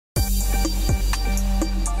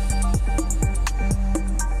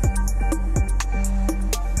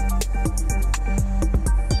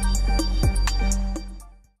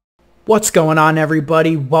What's going on,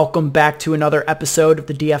 everybody? Welcome back to another episode of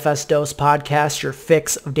the DFS Dose podcast, your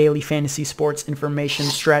fix of daily fantasy sports information,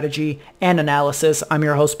 strategy, and analysis. I'm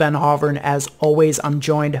your host, Ben Hover, and as always, I'm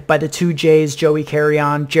joined by the two J's, Joey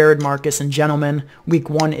Carrion, Jared Marcus, and gentlemen, week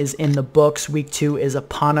one is in the books. Week two is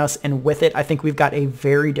upon us, and with it, I think we've got a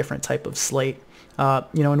very different type of slate.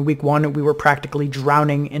 In week one, we were practically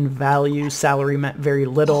drowning in value. Salary meant very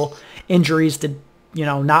little. Injuries did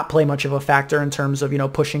not play much of a factor in terms of,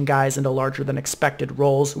 pushing guys into larger than expected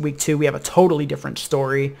roles. Week two, we have a totally different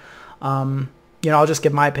story. I'll just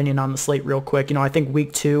give my opinion on the slate real quick. I think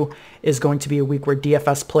week two is going to be a week where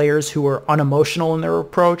DFS players who are unemotional in their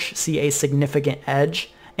approach see a significant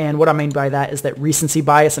edge. And what I mean by that is that recency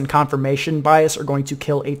bias and confirmation bias are going to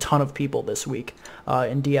kill a ton of people this week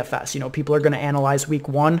in DFS. People are going to analyze week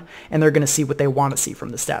one, and they're going to see what they want to see from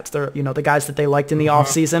the stats. They're, the guys that they liked in the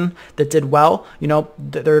offseason that did well,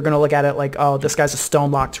 they're going to look at it like, oh, this guy's a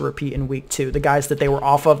stone lock to repeat in week two. The guys that they were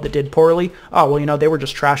off of that did poorly, oh, well, they were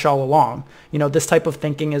just trash all along. This type of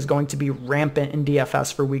thinking is going to be rampant in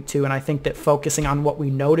DFS for week two, and I think that focusing on what we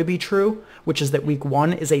know to be true, which is that week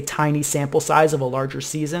one is a tiny sample size of a larger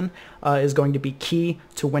season, is going to be key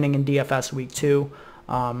to winning in DFS week two.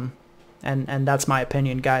 And that's my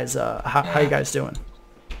opinion, guys. How you guys doing?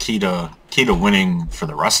 Key to winning for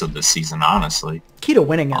the rest of this season, honestly. Key to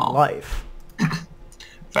winning in life.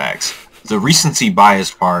 Facts. The recency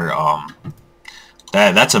bias part,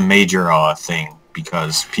 that's a major thing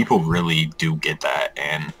because people really do get that.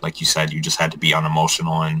 And like you said, you just had to be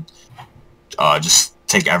unemotional and just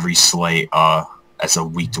take every slate as a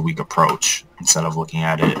week-to-week approach instead of looking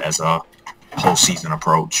at it as a whole season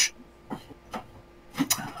approach.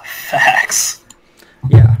 Facts.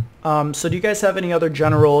 Yeah. So do you guys have any other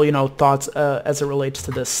general, thoughts as it relates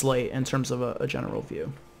to this slate in terms of a general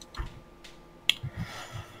view?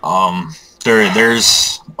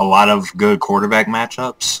 There's a lot of good quarterback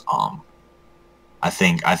matchups. I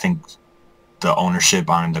think the ownership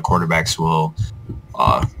on the quarterbacks will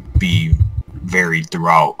be varied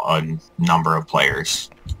throughout a number of players.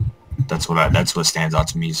 That's what stands out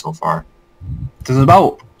to me so far. There's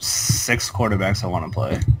about 6 quarterbacks I want to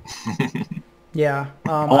play. Yeah.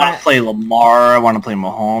 I want to play Lamar. I want to play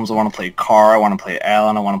Mahomes. I want to play Carr. I want to play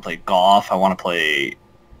Allen. I want to play Goff. I want to play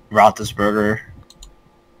Roethlisberger.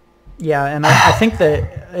 Yeah, and I think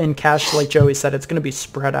that in cash, like Joey said, it's going to be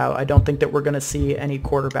spread out. I don't think that we're going to see any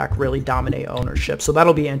quarterback really dominate ownership. So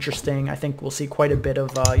that'll be interesting. I think we'll see quite a bit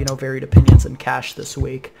of, varied opinions in cash this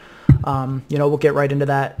week. We'll get right into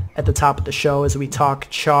that at the top of the show as we talk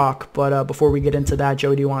chalk. But before we get into that,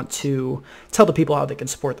 Joey, do you want to tell the people how they can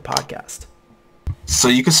support the podcast? So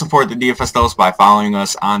you can support the DFS Dose by following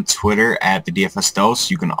us on Twitter at the DFS Dose.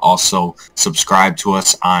 You can also subscribe to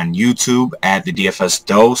us on YouTube at the DFS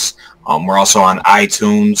Dose. We're also on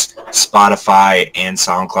iTunes, Spotify, and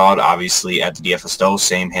SoundCloud, obviously at the DFS Dose.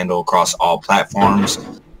 Same handle across all platforms.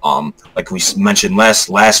 Like we mentioned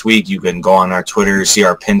last week, you can go on our Twitter, see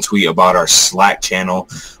our pin tweet about our Slack channel.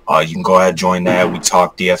 You can go ahead and join that. We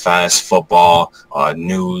talk DFS, football,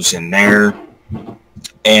 news in there.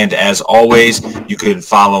 And as always, you could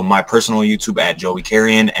follow my personal YouTube at Joey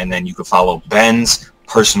Carrion, and then you could follow Ben's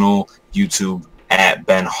personal YouTube at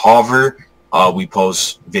Ben Hover. We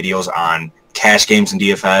post videos on cash games and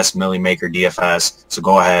DFS, Millie Maker DFS. So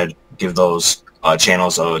go ahead, give those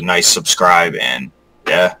channels a nice subscribe, and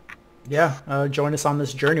yeah. Yeah, join us on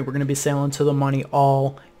this journey. We're going to be sailing to the money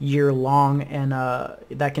all year long, and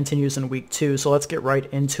that continues in week two. So let's get right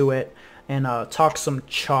into it and talk some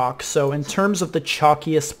chalk. So in terms of the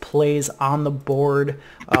chalkiest plays on the board,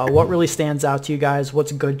 what really stands out to you guys?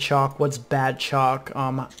 What's good chalk? What's bad chalk?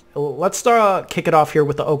 Let's kick it off here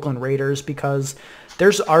with the Oakland Raiders, because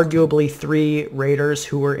there's arguably 3 Raiders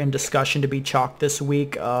who were in discussion to be chalk this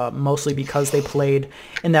week, mostly because they played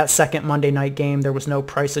in that second Monday night game. There was no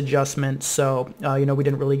price adjustment, so we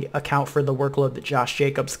didn't really account for the workload that Josh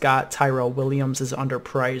Jacobs got. Tyrell Williams is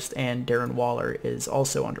underpriced, and Darren Waller is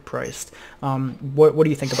also underpriced. What do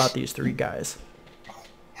you think about these 3 guys?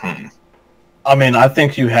 I mean, I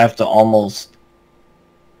think you almost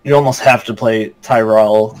have to play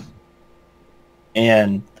Tyrell,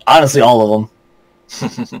 and honestly, all of them.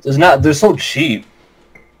 They're so cheap.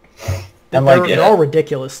 And they're all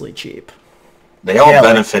ridiculously cheap. They all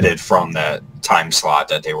benefited from that time slot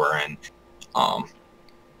that they were in.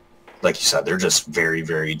 Like you said, they're just very,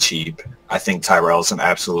 very cheap. I think Tyrell's an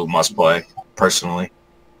absolute must-play, personally.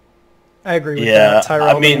 I agree with that.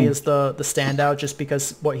 Tyrell to me is the standout just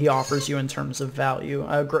because what he offers you in terms of value.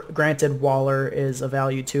 Granted, Waller is a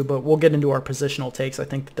value too, but we'll get into our positional takes. I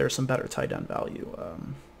think that there's some better tight end value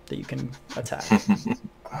that you can attack.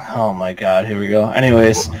 Oh my god, here we go.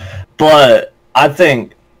 Anyways, but I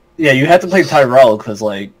think, yeah, you have to play Tyrell because,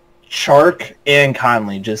 like, Chark and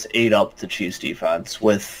Conley just ate up the Chiefs defense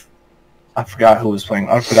with, I forgot who was playing.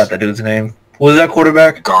 I forgot that dude's name. Who was that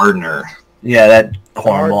quarterback? Gardner. Yeah, that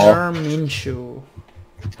cornball. Gardner Minshew.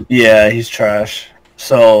 Yeah, he's trash.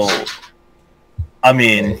 So, I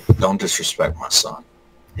mean... Don't disrespect my son.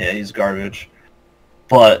 Yeah, he's garbage.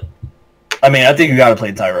 But, I mean, I think you gotta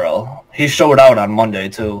play Tyrell. He showed out on Monday,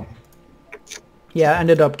 too. Yeah,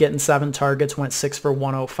 ended up getting 7 targets, went 6 for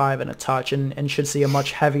 105 and a touch, and should see a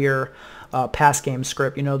much heavier pass game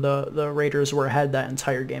script. You know, the Raiders were ahead that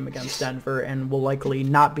entire game against Denver, and will likely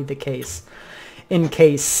not be the case in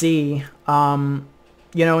KC.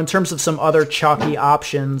 You know, in terms of some other chalky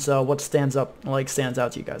options, what stands out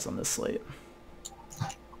to you guys on this slate?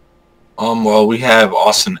 Well, we have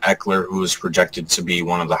Austin Eckler, who is projected to be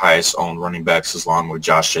one of the highest owned running backs, along with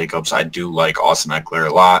Josh Jacobs. I do like Austin Eckler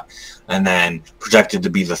a lot. And then projected to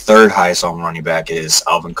be the third highest owned running back is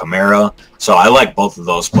Alvin Kamara. So I like both of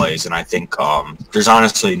those plays, and I think there's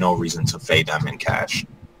honestly no reason to fade them in cash.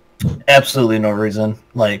 Absolutely no reason.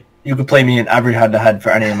 Like, you could play me in every head-to-head for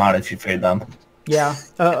any amount if you fade them. Yeah,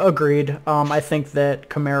 agreed. I think that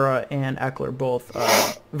Kamara and Eckler both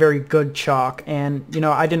very good chalk. And, you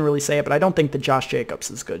know, I didn't really say it, but I don't think that Josh Jacobs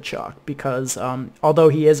is good chalk because although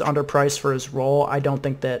he is underpriced for his role, I don't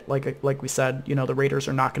think that, like we said, you know, the Raiders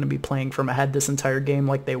are not going to be playing from ahead this entire game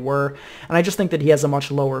like they were. And I just think that he has a much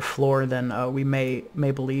lower floor than we may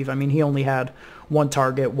believe. I mean, he only had 1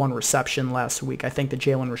 target, 1 reception last week. I think that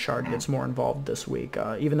Jalen Richard gets more involved this week.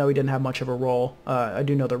 Even though he didn't have much of a role, I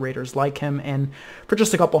do know the Raiders like him. And for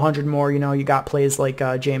just a couple hundred more, you know, you got plays like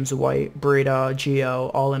James White, Breida,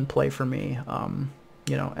 Gio, all in play for me.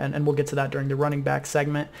 You know, and we'll get to that during the running back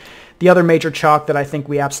segment. The other major chalk that I think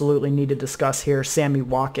we absolutely need to discuss here, Sammy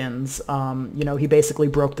Watkins. You know, he basically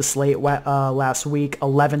broke the slate last week.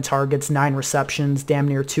 11 targets, 9 receptions, damn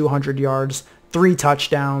near 200 yards, 3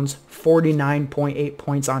 touchdowns, 49.8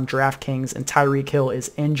 points on DraftKings, and Tyreek Hill is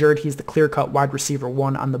injured. He's the clear-cut wide receiver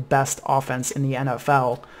 1 on the best offense in the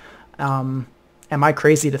NFL. Am I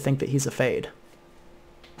crazy to think that he's a fade?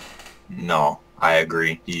 No, I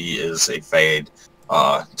agree. He is a fade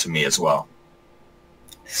to me as well.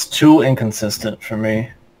 It's too inconsistent for me.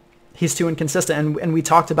 He's too inconsistent, and we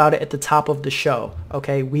talked about it at the top of the show.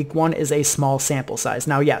 Okay, week 1 is a small sample size.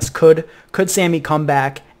 Now, yes, could Sammy come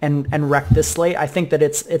back and wreck this slate? I think that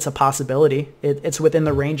it's a possibility. It's within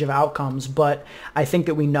the range of outcomes, but I think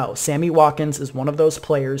that we know Sammy Watkins is one of those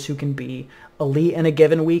players who can be elite in a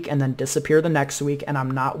given week and then disappear the next week, and I'm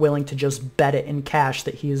not willing to just bet it in cash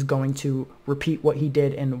that he is going to repeat what he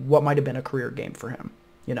did in what might have been a career game for him.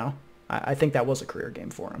 You know, I think that was a career game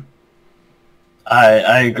for him.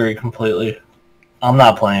 I agree completely. I'm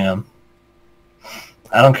not playing him.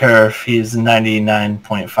 I don't care if he's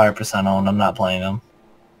 99.5% owned. I'm not playing him.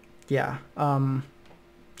 Yeah.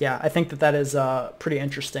 Yeah, I think that is pretty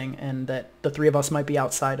interesting, and that the three of us might be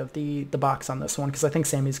outside of the box on this one, because I think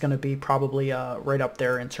Sammy's going to be probably right up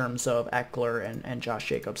there in terms of Eckler and Josh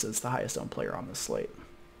Jacobs is the highest owned player on this slate.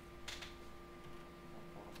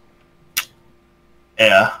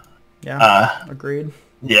 Yeah. Yeah. Agreed.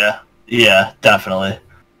 Yeah, definitely.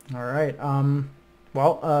 All right.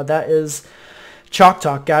 Well, that is Chalk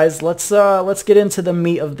Talk, guys. Let's get into the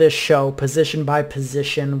meat of this show, position by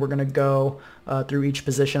position. We're gonna go through each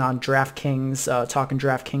position on DraftKings, talking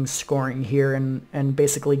DraftKings scoring here, and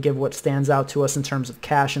basically give what stands out to us in terms of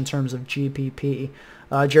cash, in terms of GPP.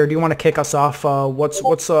 Jared, do you want to kick us off? What's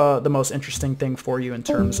the most interesting thing for you in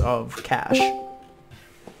terms of cash?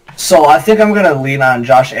 So I think I'm gonna lean on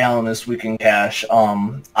Josh Allen this week in cash.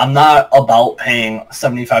 I'm not about paying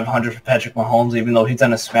 $7,500 for Patrick Mahomes, even though he's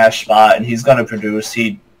in a smash spot and he's gonna produce.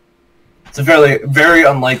 It's a very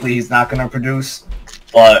unlikely he's not gonna produce.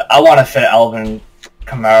 But I want to fit Alvin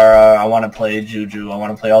Kamara. I want to play Juju. I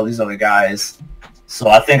want to play all these other guys. So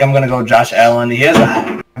I think I'm gonna go Josh Allen. He has,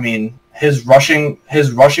 his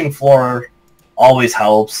rushing floor always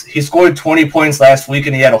helps. He scored 20 points last week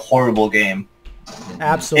and he had a horrible game.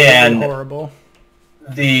 Absolutely horrible.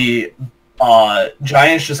 The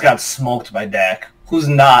Giants just got smoked by Dak, who's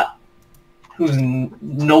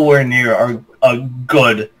nowhere near a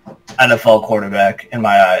good NFL quarterback in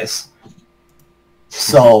my eyes.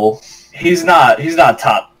 So he's not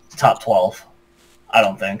top 12, I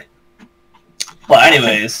don't think. But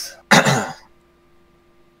anyways,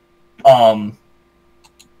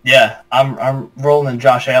 yeah, I'm rolling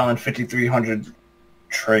Josh Allen 5,300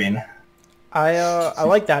 train. I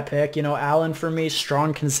like that pick. You know, Allen for me,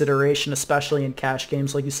 strong consideration, especially in cash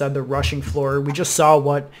games. Like you said, the rushing floor. We just saw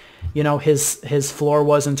what, you know, his floor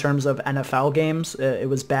was in terms of NFL games. It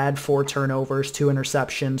was bad, 4 turnovers, 2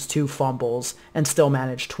 interceptions, 2 fumbles, and still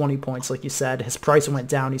managed 20 points, like you said. His price went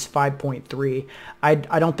down. He's 5.3. I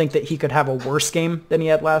don't think that he could have a worse game than he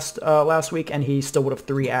had last week, and he still would have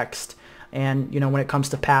 3x'd. And, you know, when it comes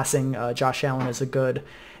to passing, Josh Allen is a good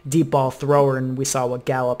deep ball thrower, and we saw what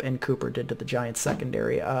Gallup and Cooper did to the Giants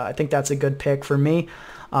secondary. I think that's a good pick for me.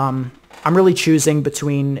 I'm really choosing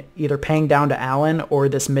between either paying down to Allen or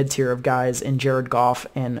this mid-tier of guys in Jared Goff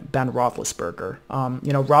and Ben Roethlisberger.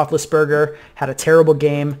 You know, Roethlisberger had a terrible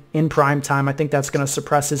game in prime time. I think that's going to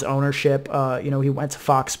suppress his ownership. You know, he went to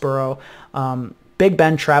Foxborough. Big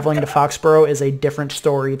Ben traveling to Foxborough is a different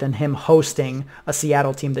story than him hosting a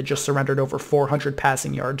Seattle team that just surrendered over 400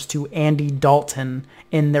 passing yards to Andy Dalton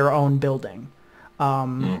in their own building.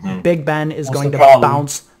 Big Ben is going to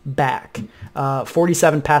bounce back.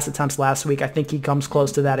 47 pass attempts last week. I think he comes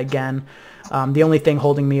close to that again. The only thing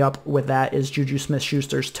holding me up with that is Juju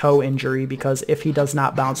Smith-Schuster's toe injury, because if he does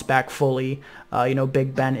not bounce back fully, you know,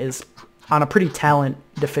 Big Ben is on a pretty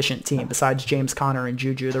talent-deficient team besides James Conner and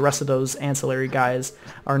Juju. The rest of those ancillary guys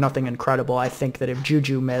are nothing incredible. I think that if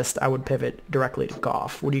Juju missed, I would pivot directly to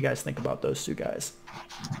Goff. What do you guys think about those two guys?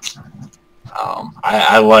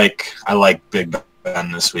 I like Big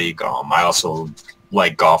Ben this week. I also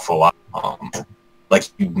like Goff a lot. Like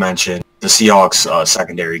you mentioned, the Seahawks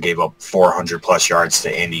secondary gave up 400-plus yards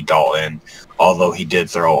to Andy Dalton, although he did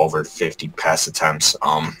throw over 50 pass attempts.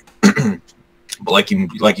 But like you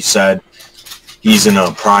said, he's in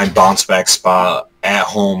a prime bounce back spot at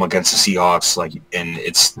home against the Seahawks, and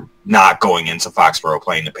it's not going into Foxborough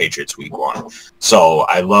playing the Patriots week 1. So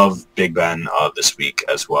I love Big Ben this week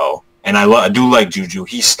as well. And I do like Juju.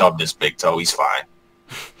 He stubbed his big toe. He's fine.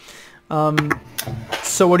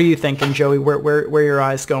 So what are you thinking, Joey? Where are your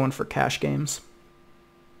eyes going for cash games?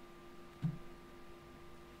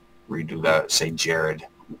 Redo that. Say Jared.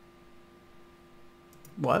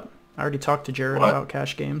 What? I already talked to Jared about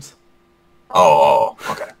cash games. Oh,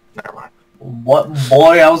 okay. Never mind. What?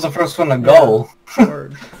 Boy, I was the first one to go. Yeah. All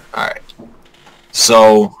right.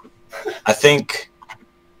 So, I think...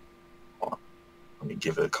 Let me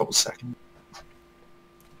give it a couple seconds.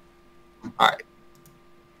 All right.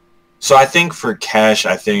 So, I think for cash,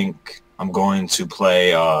 I think I'm going to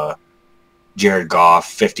play Jared Goff,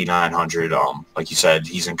 5,900. Like you said,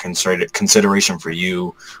 he's in consideration for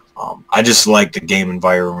you. I just like the game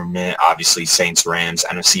environment. Obviously, Saints-Rams,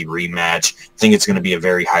 NFC rematch. I think it's going to be a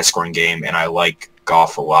very high-scoring game, and I like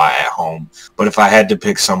Goff a lot at home. But if I had to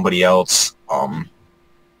pick somebody else, I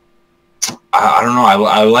don't know.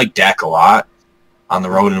 I like Dak a lot on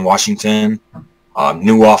the road in Washington.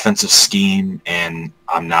 New offensive scheme, and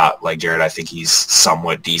I'm not like Jared. I think he's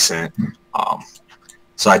somewhat decent.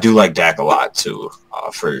 So I do like Dak a lot, too,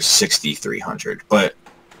 for 6,300. But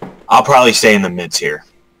I'll probably stay in the mid-tier.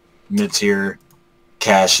 Mid-tier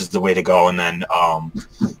cash is the way to go. And then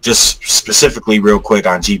just specifically real quick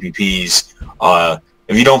on GPPs,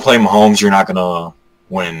 if you don't play Mahomes, you're not going to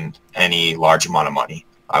win any large amount of money.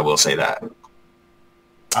 I will say that.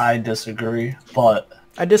 I disagree, but...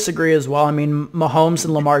 I disagree as well. I mean, Mahomes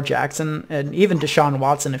and Lamar Jackson, and even Deshaun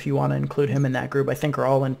Watson, if you want to include him in that group, I think are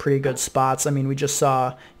all in pretty good spots. I mean, we just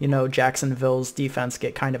saw, you know, Jacksonville's defense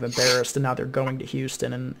get kind of embarrassed, and now they're going to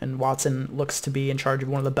Houston, and Watson looks to be in charge of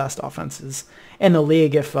one of the best offenses in the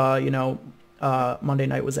league if, you know, Monday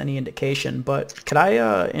night was any indication. But could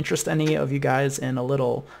I interest any of you guys in a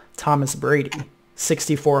little Thomas Brady?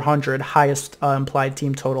 6,400, highest implied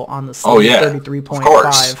team total on the slate,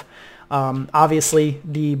 33.5. Obviously,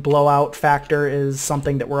 the blowout factor is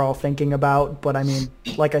something that we're all thinking about, but I mean,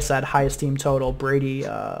 like I said, highest team total. Brady,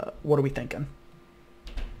 what are we thinking?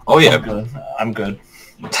 Oh, yeah. I'm good.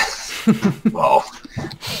 Well,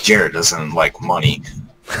 Jared doesn't like money.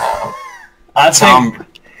 I think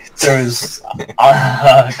there's... go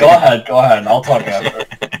ahead. I'll talk after.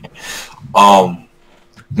 I'm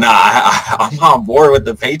on board with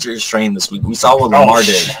the Patriots train this week. We saw what Lamar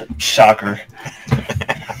did. Shocker.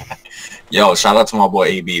 Yo, shout out to my boy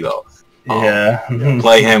AB though. Yeah.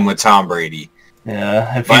 Play him with Tom Brady.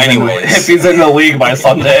 Yeah. If he's in the league by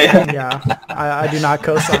Sunday. Yeah, I do not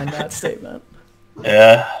co-sign that statement.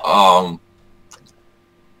 Yeah.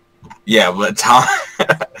 Yeah,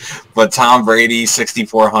 but Tom Brady,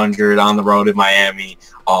 6,400 on the road in Miami.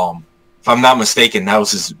 If I'm not mistaken,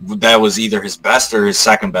 that was either his best or his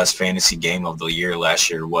second best fantasy game of the year last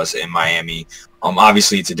year was in Miami.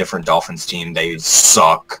 Obviously it's a different Dolphins team. They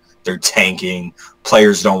suck. They're tanking.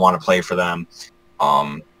 Players don't want to play for them.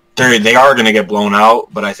 They are going to get blown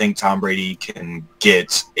out, but I think Tom Brady can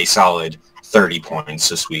get a solid 30 points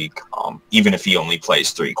this week, even if he only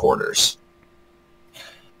plays 3 quarters.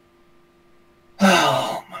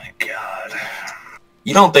 Oh, my God.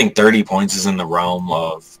 You don't think 30 points is in the realm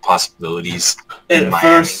of possibilities in Miami?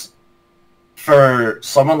 First, for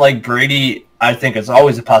someone like Brady, I think it's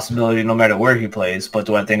always a possibility no matter where he plays, but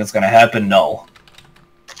do I think it's going to happen? No.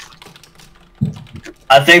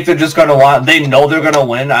 I think they're just going to they know they're going to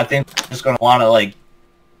win. I think they're just going to want to, like,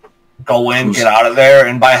 go in, get out of there,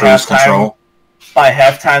 and by halftime,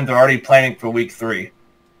 they're already planning for week 3.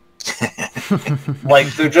 Like,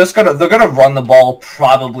 they're gonna run the ball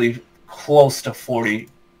probably close to 40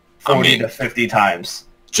 to 50 times.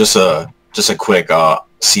 Just a quick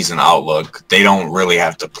season outlook. They don't really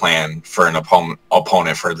have to plan for an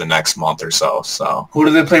opponent for the next month or so. So who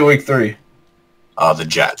do they play week 3? The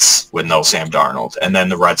Jets with no Sam Darnold, and then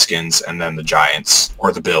the Redskins, and then the Giants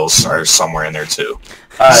or the Bills are somewhere in there too.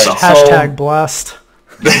 So, hashtag blessed.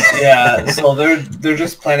 Yeah, so they're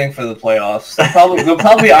just planning for the playoffs. They'll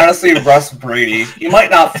probably honestly rest Brady. He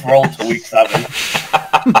might not throw to week 7.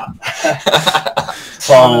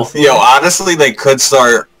 So honestly, they could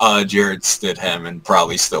start Jared Stidham and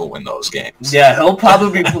probably still win those games. Yeah, he'll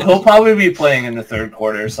probably be playing in the 3rd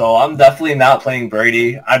quarter. So I'm definitely not playing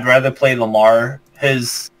Brady. I'd rather play Lamar.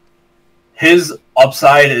 His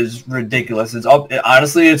upside is ridiculous.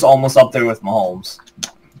 Honestly, it's almost up there with Mahomes.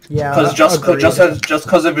 Yeah, because just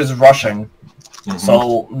because of his rushing. Mm-hmm.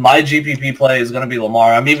 So my GPP play is going to be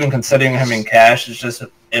Lamar. I'm even considering him in cash. It's just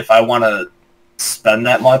if I want to spend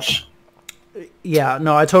that much. Yeah,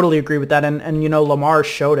 no, I totally agree with that. And Lamar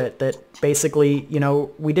showed it that basically,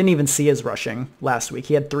 we didn't even see his rushing last week.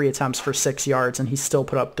 He had 3 attempts for 6 yards, and he still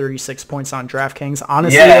put up 36 points on DraftKings.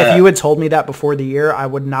 Honestly, if you had told me that before the year, I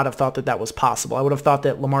would not have thought that was possible. I would have thought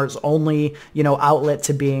that Lamar's only, outlet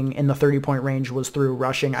to being in the 30-point range was through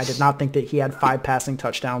rushing. I did not think that he had 5 passing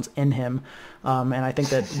touchdowns in him. And I think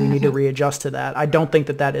that we need to readjust to that. I don't think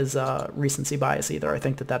that is recency bias either. I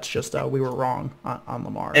think that that's just we were wrong on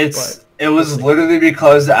Lamar. It was literally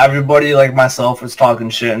because everybody like myself was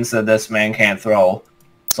talking shit and said this man can't throw.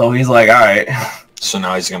 So he's like, all right. So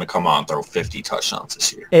now he's going to come out and throw 50 touchdowns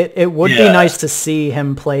this year. It would be nice to see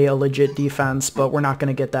him play a legit defense, but we're not going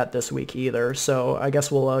to get that this week either. So I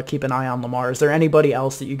guess we'll keep an eye on Lamar. Is there anybody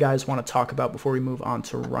else that you guys want to talk about before we move on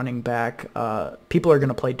to running back? People are going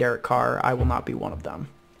to play Derek Carr. I will not be one of them.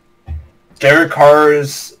 Derek Carr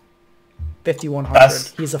is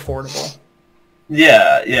 5,100. He's affordable.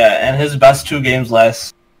 Yeah, and his best 2 games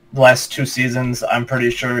last 2 seasons, I'm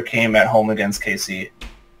pretty sure, came at home against KC.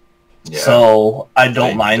 Yeah, so I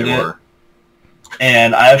don't mind it.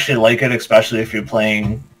 And I actually like it, especially if you're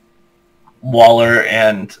playing Waller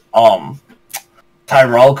and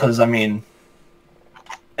Tyrell, because I mean,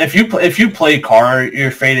 if you play Carr,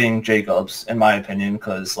 you're fading Jacobs, in my opinion,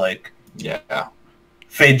 because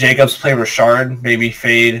fade Jacobs, play Rashard, maybe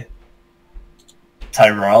fade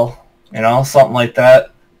Tyrell, something like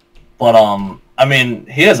that. But I mean,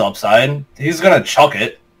 he has upside. He's gonna chuck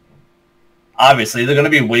it. Obviously, they're going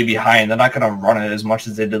to be way behind. They're not going to run it as much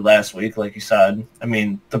as they did last week, like you said. I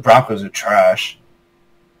mean, the Broncos are trash.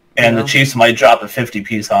 And the Chiefs might drop a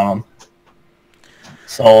 50-piece on them.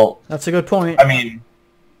 So that's a good point. I mean,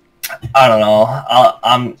 I don't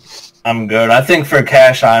know. I'm good. I think for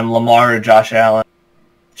cash, I'm Lamar or Josh Allen.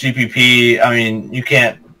 GPP, I mean, you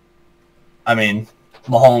can't... I mean,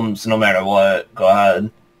 Mahomes, no matter what, go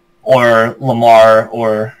ahead. Or Lamar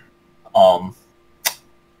or...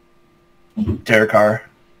 Derek Carr.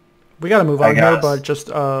 We got to move on here, but just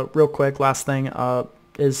real quick, last thing.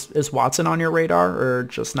 Is Watson on your radar, or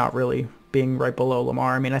just not really being right below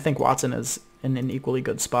Lamar? I mean, I think Watson is in an equally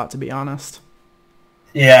good spot, to be honest.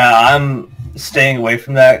 Yeah, I'm staying away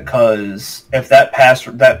from that because if that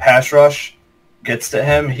pass rush gets to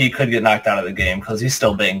him, he could get knocked out of the game because he's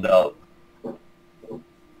still banged up.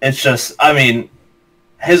 It's just, I mean,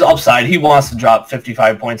 his upside, he wants to drop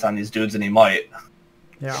 55 points on these dudes, and he might.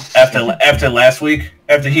 Yeah. After last week,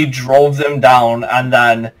 after he drove them down, and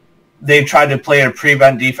then they tried to play a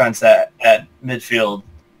prevent defense at midfield.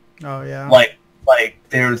 Oh yeah. Like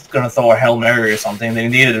they were gonna throw a Hail Mary or something. They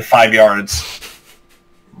needed 5 yards.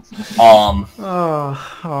 Oh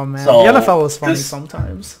man. So the NFL is funny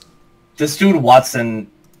sometimes. This dude Watson,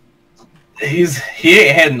 he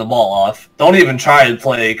ain't heading the ball off. Don't even try to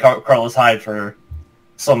play Carlos Hyde for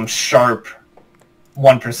some sharp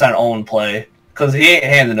 1% own play. Because he ain't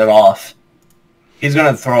handing it off. He's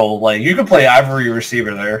going to throw, you could play every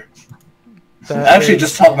receiver there.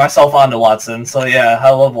 Just talked myself onto Watson. So, yeah,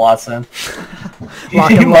 I love Watson.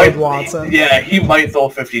 Watson. Yeah, he might throw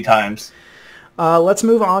 50 times. Let's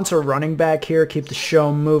move on to running back here, keep the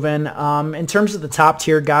show moving. In terms of the top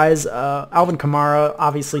tier guys, Alvin Kamara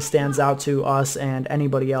obviously stands out to us and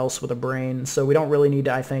anybody else with a brain, so we don't really need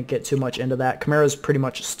to, I think, get too much into that. Kamara's pretty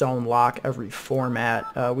much a stone lock every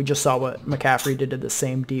format. We just saw what McCaffrey did to the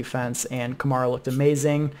same defense, and Kamara looked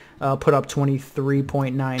amazing, put up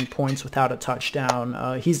 23.9 points without a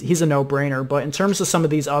touchdown. He's a no-brainer, but in terms of some of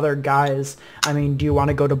these other guys, I mean, do you want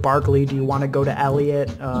to go to Barkley? Do you want to go to Elliott,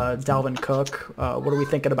 Dalvin Cook? What are we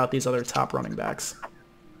thinking about these other top running backs?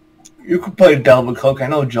 You could play Dalvin Cook. I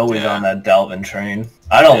know Joey's on that Dalvin train.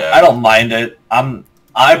 I don't mind it.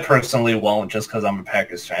 I personally won't, just because I'm a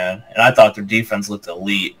Packers fan, and I thought their defense looked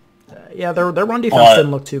elite. Yeah, their run defense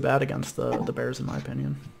didn't look too bad against the Bears, in my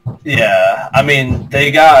opinion. Yeah, I mean,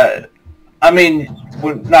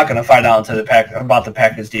 we're not going to find out about the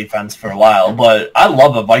Packers defense for a while, but I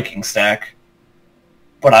love a Viking stack,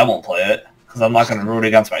 but I won't play it because I'm not going to root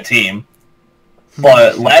against my team.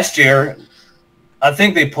 But last year, I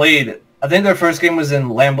think their first game was in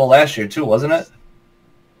Lambeau last year too, wasn't it?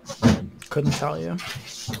 Couldn't tell you.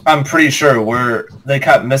 I'm pretty sure they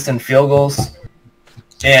kept missing field goals,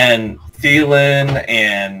 and Thielen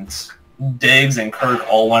and Diggs and Kirk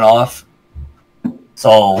all went off.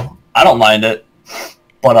 So I don't mind it.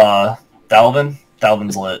 But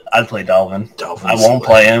Dalvin's lit. I'd play Dalvin. I won't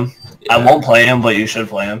play him. Yeah. I won't play him, but you should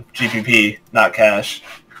play him. GPP, not cash.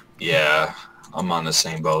 Yeah. I'm on the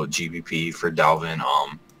same boat, GBP for Dalvin.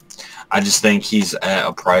 I just think he's at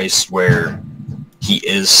a price where he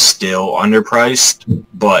is still underpriced,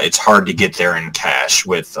 but it's hard to get there in cash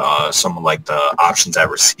with someone like the options at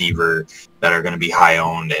receiver that are going to be high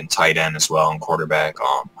owned and tight end as well and quarterback.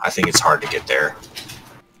 I think it's hard to get there.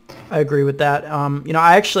 I agree with that.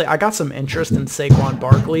 I got some interest in Saquon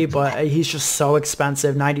Barkley, but he's just so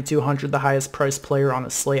expensive. $9,200, the highest priced player on the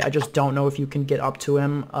slate. I just don't know if you can get up to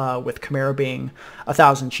him with Kamara being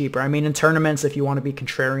 $1,000 cheaper. I mean, in tournaments, if you want to be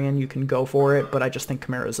contrarian, you can go for it, but I just think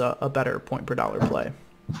Kamara's a better point per dollar play.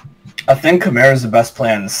 I think Kamara's the best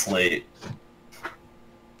play on the slate.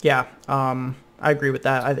 Yeah, I agree with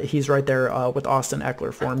that. He's right there with Austin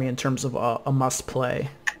Eckler for me in terms of a must play.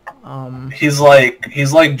 He's like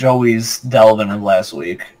Joey's Dalvin of last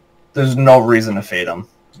week. There's no reason to fade him.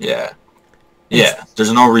 Yeah.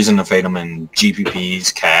 There's no reason to fade him in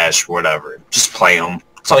GPPs, cash, whatever. Just play him.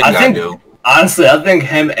 That's all you gotta do. Honestly, I think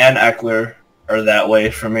him and Eckler are that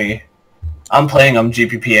way for me. I'm playing him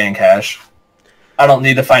GPP and cash. I don't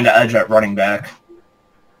need to find an edge at running back.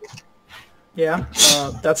 Yeah,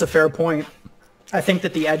 that's a fair point. I think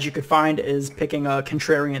that the edge you could find is picking a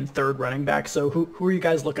contrarian third running back. So who are you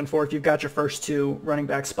guys looking for? If you've got your first two running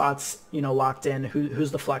back spots, locked in,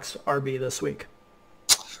 who's the flex RB this week?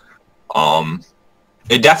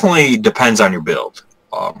 It definitely depends on your build.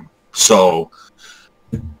 So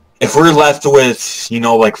if we're left with,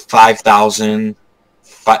 like 5,000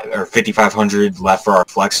 or 5,500 left for our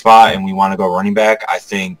flex spot and we want to go running back, I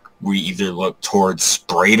think we either look towards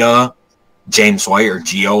Breda, James White, or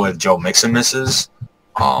Gio if Joe Mixon misses.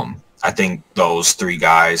 I think those three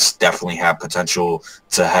guys definitely have potential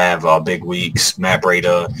to have big weeks. Matt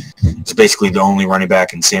Breda is basically the only running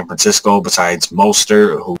back in San Francisco besides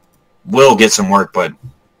Mostert, who will get some work, but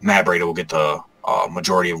Matt Breda will get the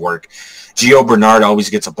majority of work. Gio Bernard always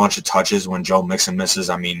gets a bunch of touches when Joe Mixon misses.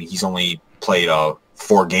 I mean, he's only played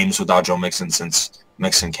 4 games without Joe Mixon since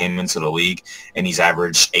Mixon came into the league, and he's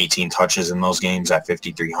averaged 18 touches in those games at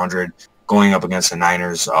 5,300. Going up against the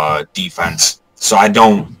Niners defense. So I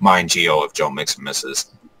don't mind Gio if Joe Mixon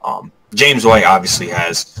misses. James White obviously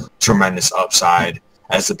has tremendous upside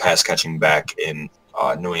as the pass-catching back in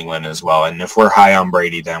New England as well. And if we're high on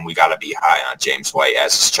Brady, then we got to be high on James White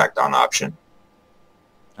as his checked-on option.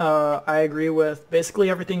 I agree with basically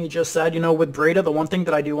everything you just said. With Breda, the one thing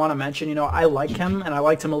that I do want to mention, I like him, and I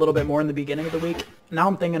liked him a little bit more in the beginning of the week. Now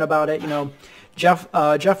I'm thinking about it,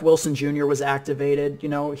 Jeff Wilson Jr. was activated.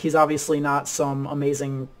 He's obviously not some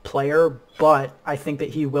amazing player, but I think that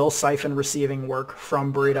he will siphon receiving work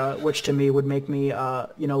from Breida, which to me would make me,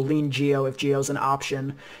 lean Gio if Gio's an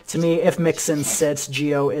option. To me, if Mixon sits,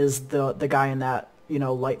 Gio is the guy in that,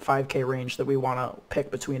 light 5K range that we want to pick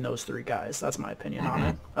between those three guys. That's my opinion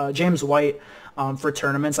on it. James White, for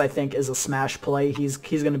tournaments, I think is a smash play. He's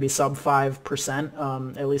going to be sub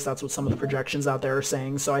 5%. At least that's what some of the projections out there are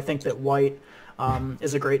saying. So I think that White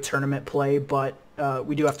is a great tournament play, but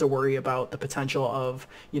we do have to worry about the potential of,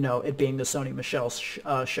 it being the Sony Michel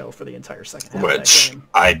show for the entire second half Which of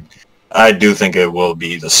that game. I do think it will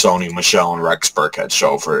be the Sony Michel and Rex Burkhead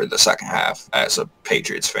show for the second half as a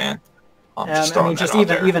Patriots fan. I mean, just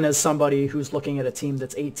even as somebody who's looking at a team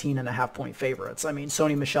that's 18.5-point favorites, I mean,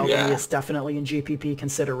 Sony Michel to me is definitely in GPP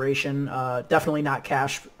consideration. Definitely not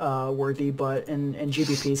cash worthy, but in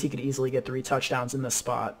GPPs he could easily get 3 touchdowns in this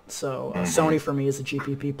spot. So Sony for me is a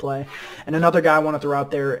GPP play. And another guy I want to throw out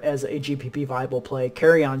there as a GPP viable play,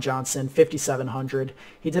 Kerryon Johnson, 5,700.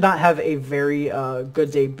 He did not have a very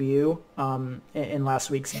good debut in last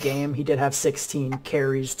week's game. He did have 16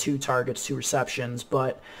 carries, 2 targets, 2 receptions,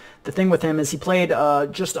 but the thing with him is he played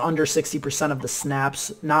just under 60% of the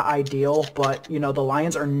snaps. Not ideal, but, you know, the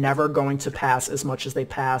Lions are never going to pass as much as they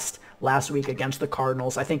passed last week against the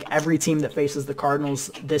Cardinals. I think every team that faces the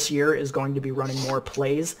Cardinals this year is going to be running more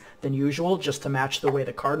plays than usual just to match the way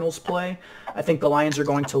the Cardinals play. I think the Lions are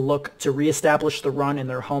going to look to reestablish the run in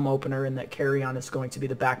their home opener, and that Kerryon is going to be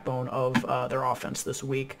the backbone of their offense this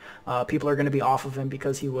week. People are going to be off of him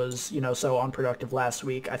because he was, you know, so unproductive last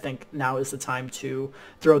week. I think now is the time to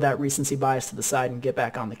throw that recency bias to the side and get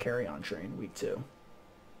back on the Kerryon train week 2.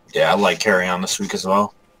 Yeah, I like Kerryon this week as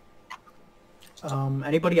well.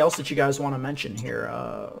 Anybody else that you guys want to mention here?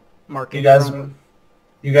 Mark, you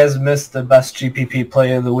guys missed the best GPP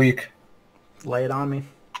play of the week. Lay it on me.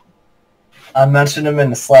 I mentioned him in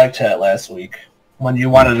the Slack chat last week when you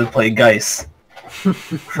wanted to play Geis.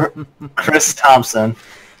 Chris Thompson.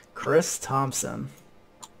 Chris Thompson.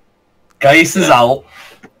 Geis is out.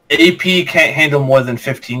 AP can't handle more than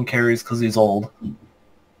 15 carries because he's old.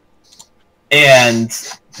 And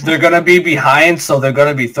they're going to be behind, so they're going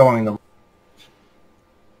to be throwing the.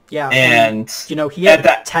 Yeah, and you know, he had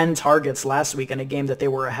 10 targets last week in a game that they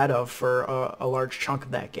were ahead of for a large chunk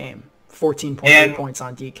of that game. 14.8 points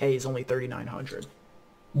on DK is only 3,900.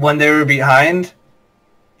 When they were behind,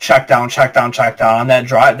 check down on that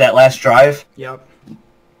drive, that last drive. Yep.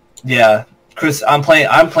 Yeah, Chris, I'm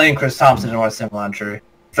playing Chris Thompson in my single entry.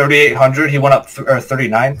 3,800. He went up or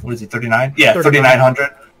 39. What is he? 39. Yeah, 3,900.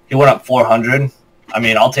 He went up 400. I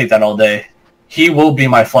mean, I'll take that all day. He will be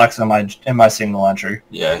my flex in my single entry.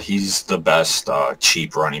 Yeah, he's the best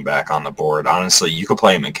cheap running back on the board. Honestly, you could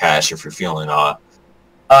play him in cash if you're feeling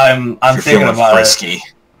I'm thinking about frisky.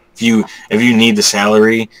 If you need the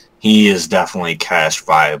salary, he is definitely cash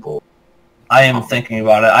viable. I am thinking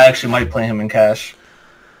about it. I actually might play him in cash.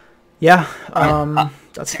 Yeah,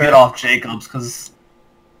 that's fair. Get off Jacobs because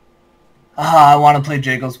I want to play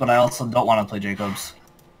Jacobs, but I also don't want to play Jacobs.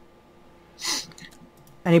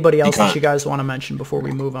 Anybody else that you guys want to mention before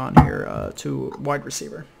we move on here to wide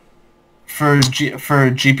receiver? For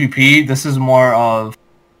GPP, this is more of,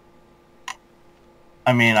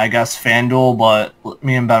 I mean, I guess FanDuel, but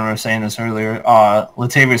me and Ben were saying this earlier.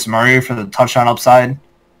 Latavius Murray for the touchdown upside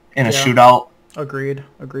in a shootout. Agreed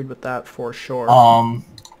with that for sure.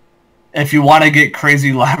 If you want to get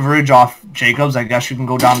crazy leverage off Jacobs, I guess you can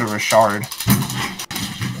go down to Rashard.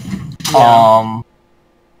 Yeah.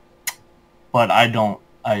 But I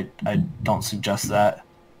don't suggest that.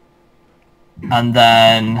 And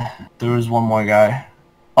then there was one more guy.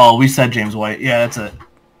 Oh, we said James White. Yeah, that's it.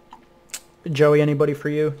 Joey, anybody for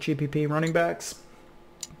you? GPP running backs?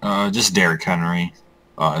 Just Derrick Henry,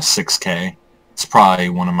 6K. It's probably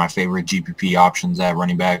one of my favorite GPP options at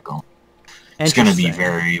running back. It's going to be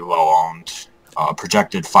very low owned.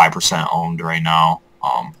 Projected 5% owned right now.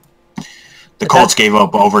 The Colts gave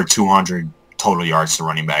up over 200 total yards to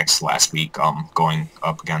running backs last week, going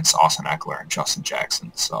up against Austin Eckler and Justin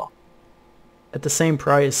Jackson. So at the same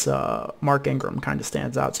price, Mark Ingram kind of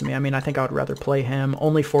stands out to me. I mean, I think I would rather play him.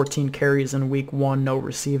 Only 14 carries in week 1, no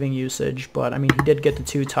receiving usage, but I mean, he did get the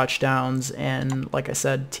 2 touchdowns, and like I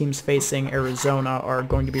said, teams facing Arizona are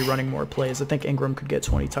going to be running more plays. I think Ingram could get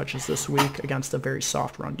 20 touches this week against a very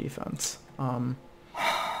soft run defense.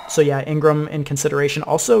 So yeah, Ingram in consideration.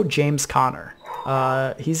 Also, James Conner.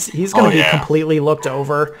 He's going to be completely looked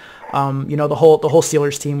over. You know, the whole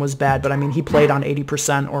Steelers team was bad, but I mean, he played on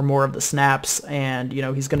 80% or more of the snaps, and you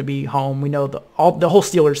know, he's going to be home. We know the whole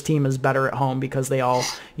Steelers team is better at home because they all,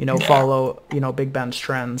 you know, follow, you know, Big Ben's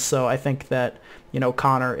trends. So I think that, you know,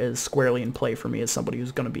 Connor is squarely in play for me as somebody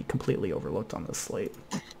who's going to be completely overlooked on this slate.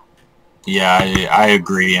 Yeah, I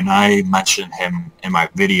agree, and I mentioned him in my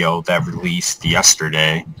video that released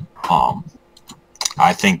yesterday.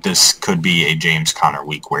 I think this could be a James Conner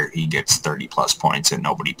week where he gets 30-plus points and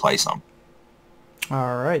nobody plays him.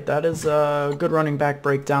 All right, that is a good running back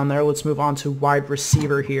breakdown there. Let's move on to wide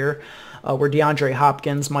receiver here, where DeAndre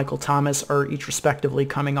Hopkins, Michael Thomas are each respectively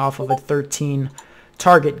coming off of a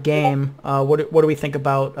 13-target game. What do we think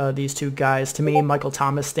about these two guys? To me, Michael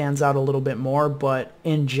Thomas stands out a little bit more, but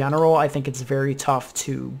in general, I think it's very tough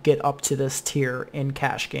to get up to this tier in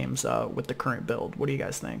cash games with the current build. What do you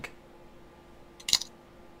guys think?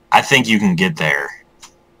 I think you can get there.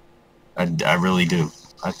 I really do.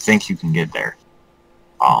 I think you can get there.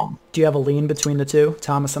 Do you have a lean between the two,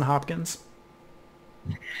 Thomas and Hopkins?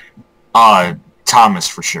 Thomas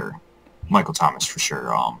for sure. Michael Thomas for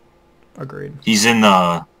sure. Agreed. He's in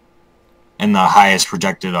the highest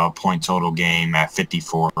projected point total game at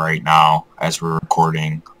 54 right now as we're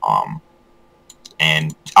recording.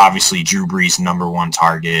 And obviously Drew Brees #1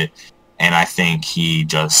 target, and I think he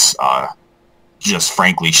just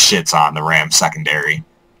frankly shits on the Rams secondary.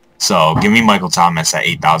 So give me Michael Thomas at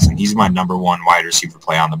 8,000. He's my #1 wide receiver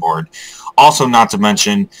play on the board. Also, not to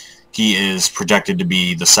mention, he is projected to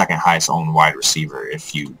be the second highest owned wide receiver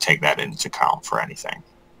if you take that into account for anything.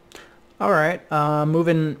 All right,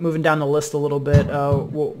 moving down the list a little bit.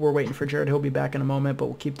 We're waiting for Jared. He'll be back in a moment, but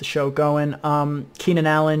we'll keep the show going. Keenan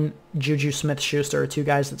Allen, Juju Smith-Schuster are two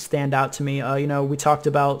guys that stand out to me. We talked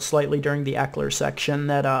about slightly during the Eckler section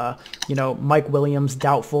that Mike Williams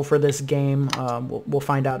doubtful for this game. We'll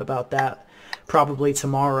find out about that probably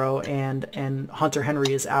tomorrow, and Hunter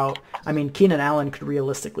Henry is out. I mean, Keenan Allen could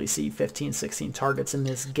realistically see 15, 16 targets in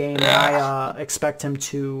this game. I expect him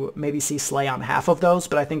to maybe see Slay on half of those,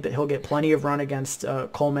 but I think that he'll get plenty of run against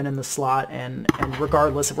Coleman in the slot, and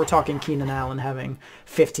regardless, if we're talking Keenan Allen having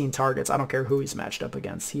 15 targets, I don't care who he's matched up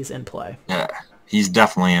against. He's in play. Yeah, he's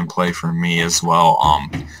definitely in play for me as well.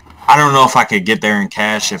 I don't know if I could get there in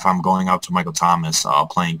cash if I'm going out to Michael Thomas,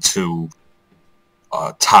 playing two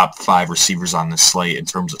top 5 receivers on this slate in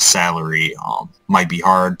terms of salary. Might be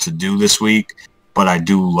hard to do this week, but I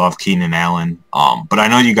do love Keenan Allen. But I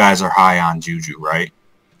know you guys are high on Juju, right?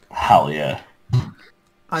 Hell yeah.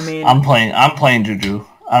 I mean, I'm playing Juju.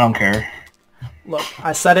 I don't care. Look,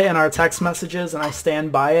 I said it in our text messages, and I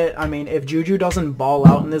stand by it. I mean, if Juju doesn't ball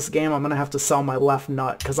out in this game, I'm going to have to sell my left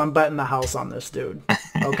nut because I'm betting the house on this dude.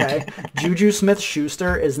 Okay? Juju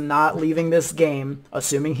Smith-Schuster is not leaving this game,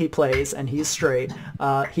 assuming he plays and he's straight.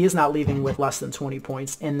 He is not leaving with less than 20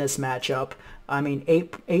 points in this matchup. I mean,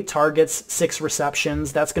 eight targets, 6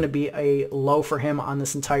 receptions. That's going to be a low for him on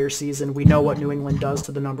this entire season. We know what New England does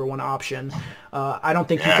to the #1 option. I don't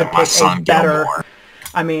think you could pick a better... Gilmore.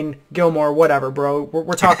 I mean, Gilmore, whatever, bro.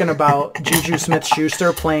 We're talking about Juju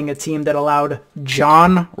Smith-Schuster playing a team that allowed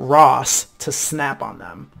John Ross to snap on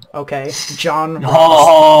them. Okay? John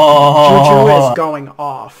Ross. Juju is going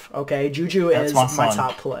off. Okay? Juju is my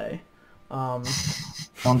top play.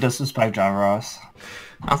 Don't disrespect John Ross.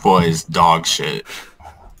 That boy is dog shit.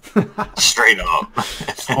 Straight up.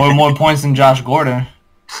 Scored more points than Josh Gordon.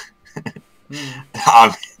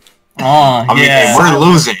 I mean, yeah. they were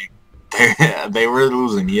losing. They were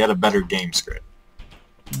losing. He had a better game script.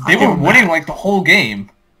 They were winning like the whole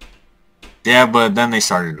game. Yeah, but then they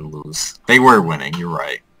started to lose. They were winning. You're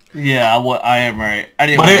right. Yeah, I am right.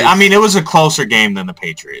 I mean, it was a closer game than the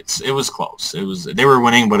Patriots. It was close. They were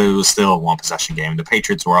winning, but it was still a 1-possession game. The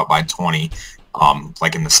Patriots were up by 20,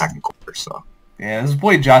 like in the second quarter. So yeah, this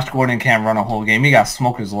boy Josh Gordon can't run a whole game. He got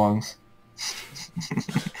smoker's lungs.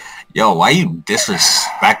 Yo, why you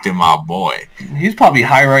disrespecting my boy? He's probably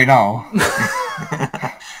high right now.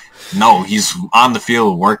 No, he's on the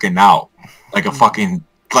field working out like a fucking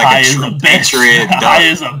a true patriot does. High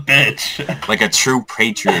as a bitch. Like a true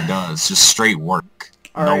patriot does, just straight work.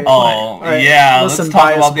 All right, yeah. Listen, let's talk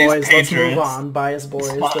bias about boys. these Patriots. Let's move on. Bias boys.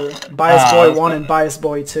 The bias boy 1 and bias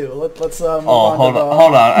boy 2. Let's move on.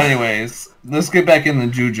 Hold on. Anyways, let's get back into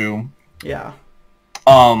Juju. Yeah.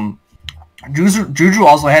 Juju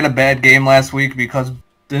also had a bad game last week because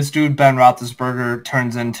this dude Ben Roethlisberger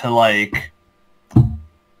turns into like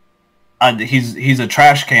he's a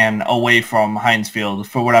trash can away from Heinz Field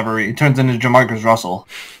for whatever reason. He turns into Jamarcus Russell.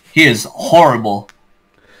 He is horrible.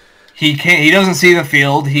 He doesn't see the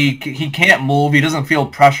field. He can't move. He doesn't feel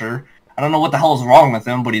pressure. I don't know what the hell is wrong with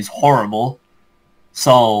him, but he's horrible.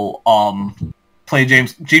 So play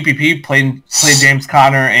James James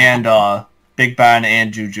Conner and Big Ben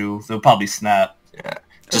and Juju. They'll probably snap. Yeah,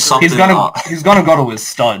 just something. He's gonna go to his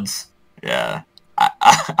studs. Yeah,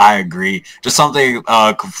 I agree. Just something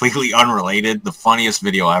completely unrelated. The funniest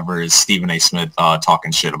video ever is Stephen A. Smith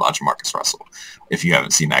talking shit about Jamarcus Russell. If you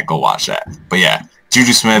haven't seen that, go watch that. But yeah,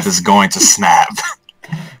 Juju Smith is going to snap.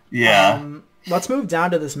 Yeah. Let's move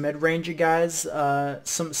down to this mid-range, you guys.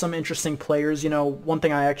 Some interesting players. One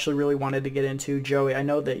thing I actually really wanted to get into, Joey, I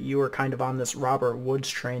know that you were kind of on this Robert Woods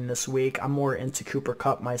train this week. I'm more into Cooper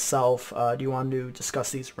Kupp myself. Do you want to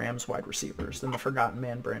discuss these Rams wide receivers than the forgotten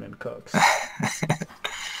man, Brandon Cooks?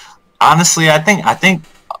 Honestly, I think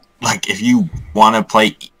like if you want to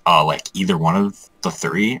play like either one of the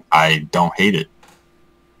 3, I don't hate it.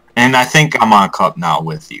 And I think I'm on Kupp now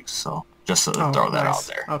with you, so. Just to throw that out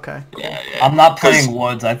there. Okay. Yeah. I'm not playing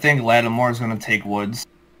Woods. I think Lattimore is going to take Woods.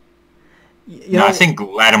 No, I think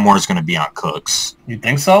Lattimore's going to be on Cooks. You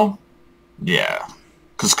think so? Yeah.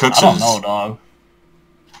 Because Cooks I don't know, dog.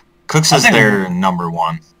 Cooks is their number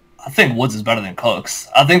one. I think Woods is better than Cooks.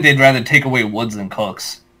 I think they'd rather take away Woods than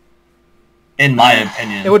Cooks, in my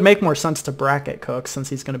opinion. It would make more sense to bracket Cooks since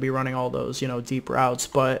he's going to be running all those, deep routes.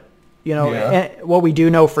 But, what we do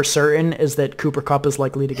know for certain is that Cooper Kupp is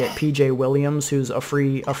likely to get P.J. Williams, who's a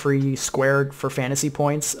free square for fantasy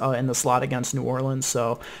points in the slot against New Orleans.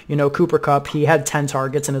 So, Cooper Kupp, he had 10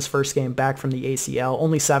 targets in his first game back from the ACL,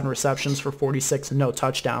 only 7 receptions for 46 and no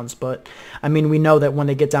touchdowns. But, I mean, we know that when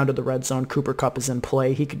they get down to the red zone, Cooper Kupp is in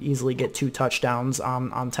play. He could easily get 2 touchdowns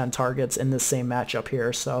on 10 targets in this same matchup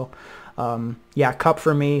here. So, Kupp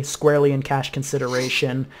for me, squarely in cash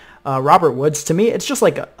consideration. Robert Woods, to me, it's just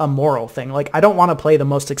like a moral thing. Like, I don't want to play the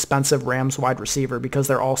most expensive Rams wide receiver because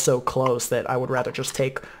they're all so close that I would rather just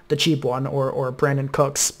take the cheap one or Brandon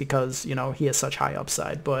Cooks because, he has such high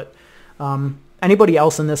upside. But anybody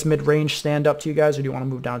else in this mid-range stand up to you guys, or do you want to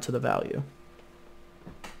move down to the value?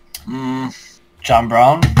 John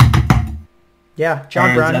Brown? Yeah,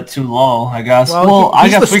 John Brown. Is that too low, I guess? Well,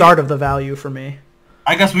 he's the start of the value for me.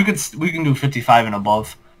 I guess we can do 55 and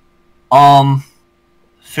above.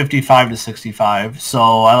 55 to 65. So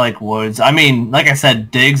I like Woods. I mean, like I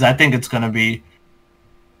said, Diggs, I think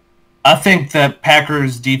that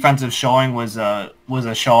Packers defensive showing was a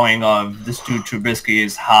showing of this dude Trubisky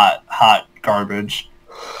is hot garbage.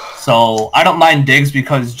 So I don't mind Diggs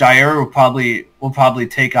because Jair will probably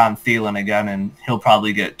take on Thielen again and he'll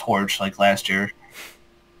probably get torched like last year.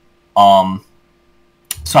 So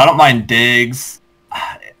I don't mind Diggs.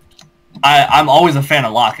 I'm always a fan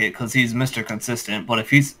of Lockett because he's Mr. Consistent, but if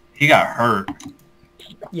he got hurt.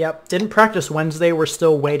 Yep, didn't practice Wednesday. We're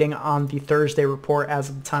still waiting on the Thursday report as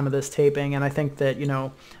of the time of this taping, and I think that,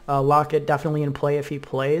 Lockett definitely in play if he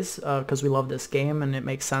plays because we love this game, and it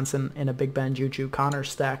makes sense in a Big Ben, Juju, Connor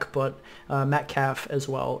stack, but Metcalf as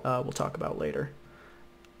well we'll talk about later.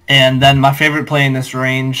 And then my favorite play in this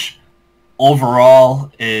range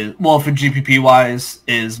overall is, for GPP-wise,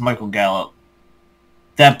 is Michael Gallup.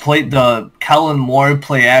 The Kellen Moore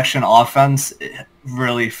play action offense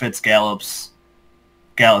really fits Gallup's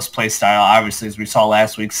play style. Obviously, as we saw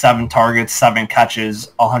last week, 7 targets, 7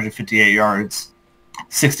 catches, 158 yards,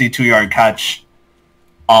 62-yard catch.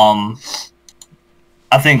 I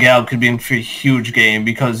think Gallup could be in for a huge game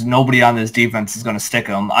because nobody on this defense is going to stick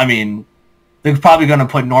him. I mean, they're probably going to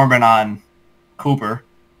put Norman on Cooper.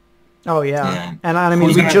 Oh yeah, and I mean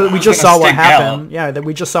we just saw what happened. Yeah, that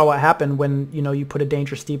we just saw what happened when you put a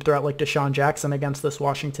dangerous deep threat like Deshaun Jackson against this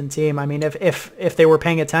Washington team. I mean, if they were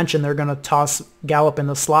paying attention, they're gonna toss Gallup in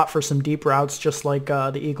the slot for some deep routes, just like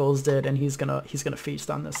the Eagles did, and he's gonna feast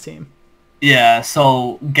on this team. Yeah,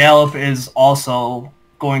 so Gallup is also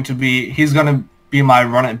going to be my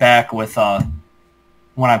run it back with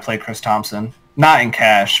when I play Chris Thompson, not in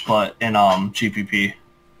cash but in GPP.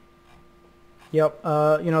 Yep,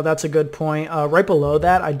 that's a good point. Right below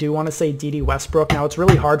that, I do want to say D.D. Westbrook. Now, it's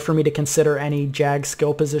really hard for me to consider any Jag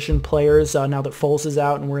skill position players now that Foles is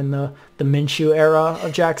out and we're in the Minshew era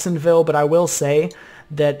of Jacksonville, but I will say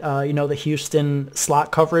that, the Houston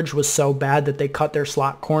slot coverage was so bad that they cut their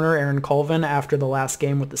slot corner, Aaron Colvin, after the last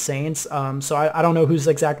game with the Saints. So I don't know who's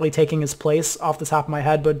exactly taking his place off the top of my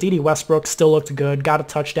head, but D.D. Westbrook still looked good, got a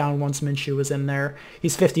touchdown once Minshew was in there.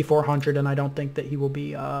 He's 5,400, and I don't think that he will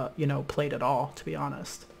be, played at all, to be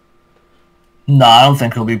honest. No, I don't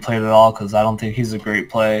think he'll be played at all because I don't think he's a great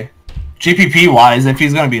play. GPP-wise, if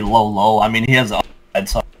he's going to be low, I mean, he has a upside,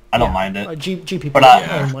 so I don't mind it. GPP but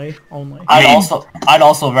only. I'd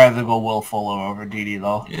also rather go Will Fuller over DD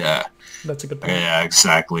though. Yeah, that's a good point. Yeah,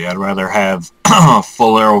 exactly. I'd rather have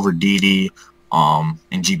Fuller over DD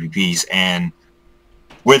in GPPs, and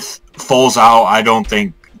with Foles out, I don't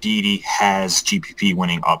think DD has GPP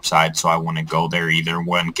winning upside, so I wouldn't go there either.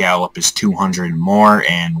 When Gallup is 200 more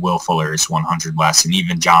and Will Fuller is 100 less, and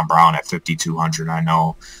even John Brown at 5,200. I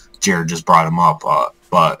know Jared just brought him up,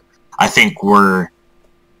 but I think we're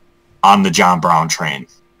on the John Brown train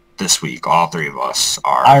this week. All three of us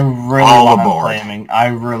are all aboard. I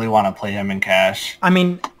really want to play him in cash. I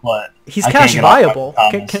mean, but he's cash viable.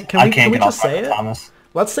 Can we just say it? Thomas.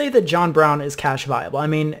 Let's say that John Brown is cash viable. I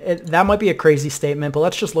mean, that might be a crazy statement, but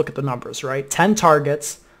let's just look at the numbers, right? 10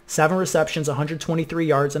 targets, 7 receptions, 123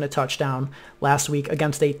 yards, and a touchdown last week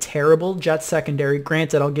against a terrible Jets secondary.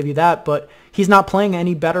 Granted, I'll give you that, but he's not playing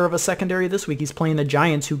any better of a secondary this week. He's playing the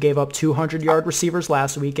Giants, who gave up 200-yard receivers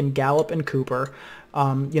last week in Gallup and Cooper.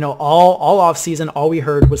 All offseason, all we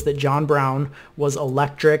heard was that John Brown was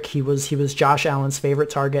electric. He was Josh Allen's favorite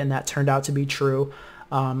target, and that turned out to be true.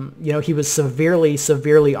 He was severely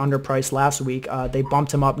underpriced last week. They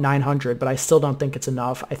bumped him up 900, but I still don't think it's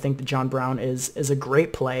enough. I think that John Brown is a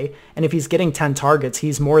great play, and if he's getting 10 targets,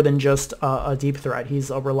 he's more than just a deep threat. He's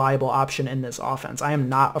a reliable option in this offense. I am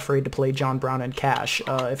not afraid to play John Brown in cash.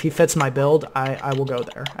 If he fits my build, I will go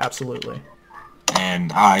there. Absolutely.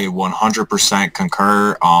 And I 100%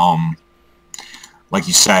 concur. Like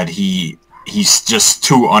you said, he's just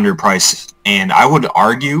too underpriced, and I would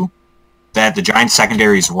argue that the Giants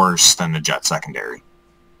secondary is worse than the Jets secondary.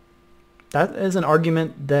 That is an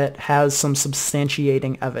argument that has some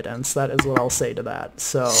substantiating evidence. That is what I'll say to that.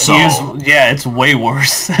 It's way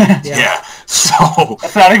worse. Yeah. So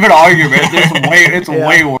that's not even an argument. It's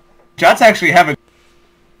way worse. Jets actually have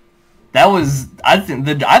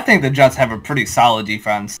I think the Jets have a pretty solid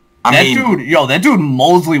defense. That dude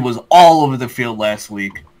Mosley was all over the field last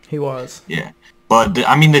week. He was. Yeah. But,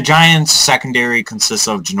 the Giants' secondary consists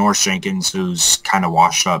of Janoris Jenkins, who's kind of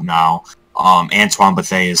washed up now. Antoine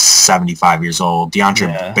Bethea is 75 years old.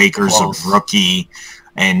 DeAndre Baker's a rookie.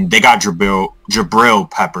 And they got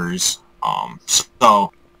Jabril Peppers.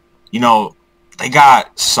 They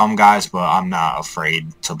got some guys, but I'm not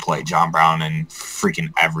afraid to play John Brown in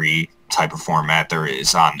freaking every type of format there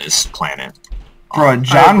is on this planet. Bro,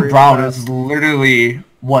 John Brown is literally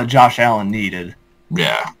what Josh Allen needed.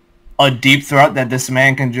 Yeah. A deep threat that this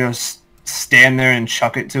man can just stand there and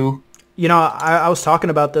chuck it to. I was talking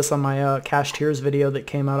about this on my Cash Tiers video that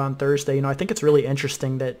came out on Thursday. I think it's really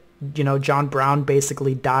interesting that, John Brown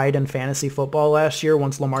basically died in fantasy football last year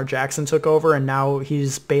once Lamar Jackson took over, and now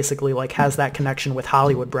he's basically has that connection with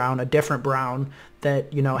Hollywood Brown, a different Brown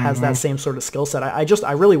that, has that same sort of skill set.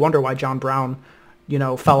 I really wonder why John Brown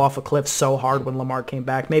fell off a cliff so hard when Lamar came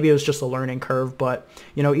back. Maybe it was just a learning curve, but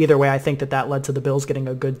either way, I think that led to the Bills getting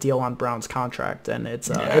a good deal on Brown's contract, and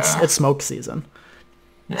it's smoke season.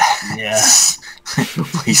 Yes.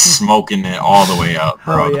 He's smoking it all the way up,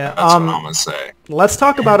 bro. Oh, yeah. That's what I'm gonna say. Let's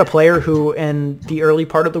talk about a player who in the early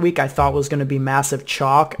part of the week I thought was going to be massive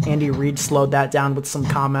chalk. Andy Reid slowed that down with some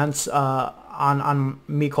comments on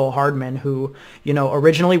Mecole Hardman, who,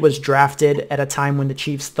 originally was drafted at a time when the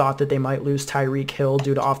Chiefs thought that they might lose Tyreek Hill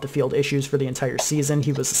due to off-the-field issues for the entire season.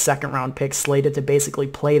 He was a second-round pick slated to basically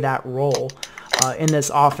play that role in this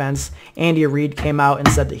offense. Andy Reid came out and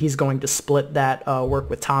said that he's going to split that work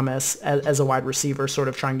with Thomas as a wide receiver, sort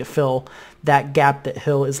of trying to fill that gap that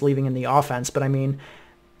Hill is leaving in the offense. But,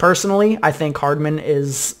 personally, I think Hardman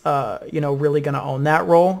is, really going to own that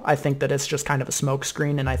role. I think that it's just kind of a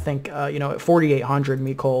smokescreen, and I think, at 4,800,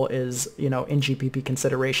 Mecole is, in GPP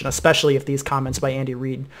consideration, especially if these comments by Andy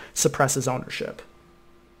Reid suppress his ownership.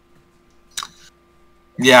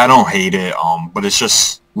 Yeah, I don't hate it, but it's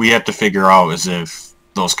just we have to figure out as if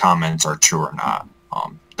those comments are true or not.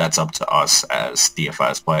 That's up to us as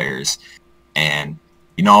DFS players, and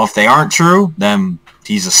if they aren't true, then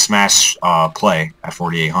he's a smash play at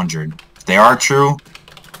 4,800. If they are true,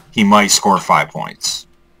 he might score 5 points.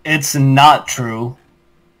 It's not true,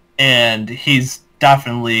 and he's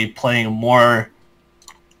definitely playing more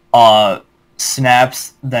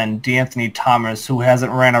snaps than D'Anthony Thomas, who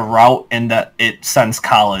hasn't ran a route since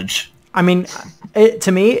college. To me,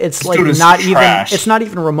 it's it's not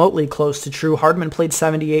even remotely close to true. Hardman played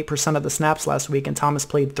 78% of the snaps last week, and Thomas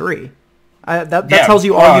played 3. That tells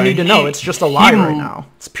you all you need to know. It's just a lie right now.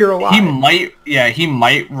 It's pure lie. He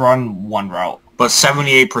might run one route. But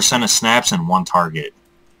 78% of snaps and 1 target.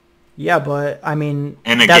 Yeah, but in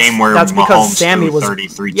a game where that's because Sammy was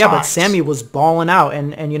 33 times. But Sammy was balling out,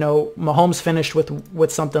 and Mahomes finished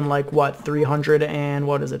with something like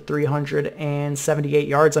 378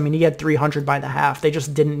 yards. He had 300 by the half. They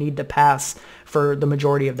just didn't need to pass for the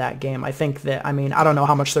majority of that game. I think that I don't know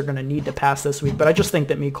how much they're going to need to pass this week, but I just think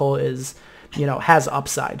that Mecole is has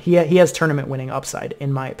upside. He has tournament winning upside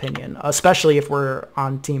in my opinion, especially if we're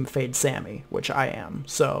on team fade Sammy, which I am.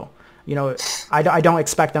 So. I don't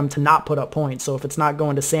expect them to not put up points. So if it's not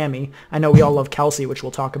going to Sammy, I know we all love Kelsey, which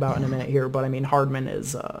we'll talk about in a minute here. But Hardman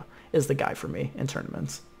is the guy for me in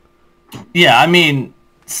tournaments. Yeah,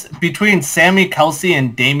 between Sammy, Kelsey,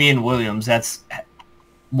 and Damian Williams, that's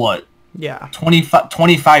what? Yeah,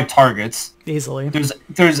 25 targets easily.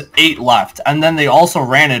 There's 8 left, and then they also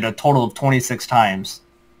ran it a total of 26 times.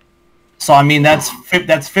 So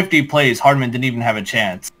that's 50 plays. Hardman didn't even have a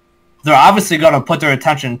chance. They're obviously going to put their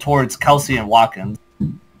attention towards Kelsey and Watkins.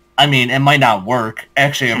 It might not work.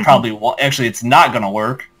 Actually, it probably won't. Actually, it's not going to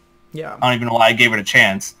work. Yeah. I don't even know why I gave it a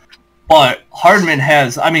chance. But Hardman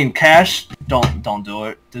has, cash, don't do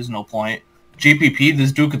it. There's no point. GPP,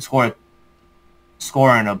 this dude could score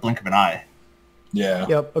in a blink of an eye. Yeah.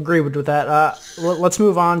 Yep, agree with that. Let's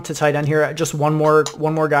move on to tight end here. Just one more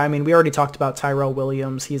guy. I mean, we already talked about Tyrell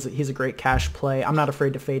Williams. He's a great cash play. I'm not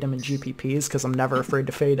afraid to fade him in GPPs because I'm never afraid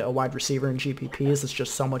to fade a wide receiver in GPPs. It's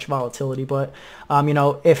just so much volatility. But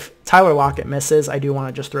if Tyler Lockett misses, I do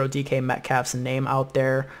want to just throw DK Metcalf's name out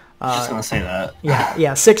there. I was just gonna say that.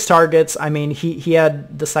 Yeah, 6 targets. I mean, he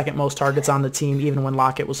had the second most targets on the team, even when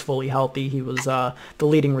Lockett was fully healthy. He was the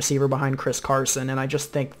leading receiver behind Chris Carson, and I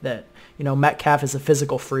just think that Metcalf is a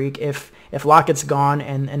physical freak. If Lockett's gone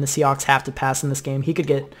and the Seahawks have to pass in this game, he could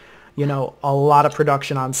get a lot of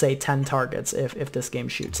production on, say, 10 targets if this game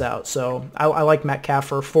shoots out. So I like Metcalf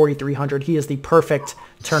for 4,300. He is the perfect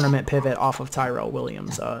tournament pivot off of Tyrell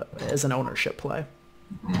Williams as an ownership play.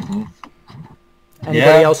 Mm-hmm.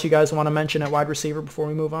 Anybody else you guys want to mention at wide receiver before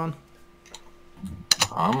we move on?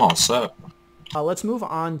 I'm all set. Let's move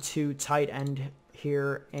on to tight end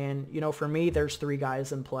here. And, for me, there's 3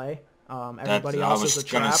 guys in play. Everybody else is a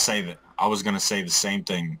trap. I was gonna say the same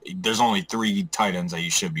thing. There's only 3 tight ends that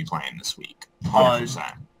you should be playing this week.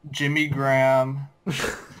 100%. Jimmy Graham.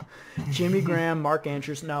 Jimmy Graham, Mark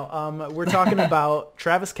Andrews. No, we're talking about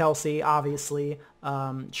Travis Kelce. Obviously,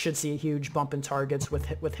 should see a huge bump in targets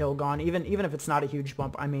with Hill gone. Even if it's not a huge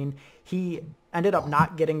bump, I mean, he ended up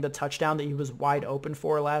not getting the touchdown that he was wide open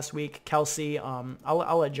for last week. Kelce,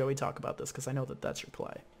 I'll let Joey talk about this because I know that's your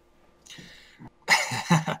play.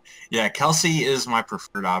 Yeah, Kelce is my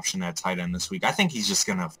preferred option at tight end this week. I think he's just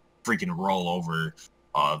going to freaking roll over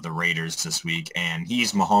the Raiders this week, and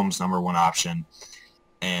he's Mahomes' #1 option.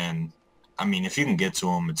 And, I mean, if you can get to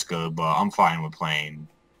him, it's good, but I'm fine with playing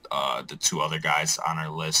the 2 other guys on our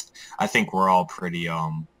list. I think we're all pretty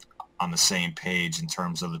on the same page in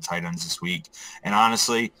terms of the tight ends this week. And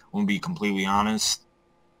honestly, I'm going to be completely honest,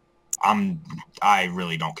 I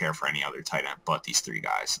really don't care for any other tight end but these 3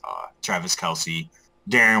 guys. Travis Kelce,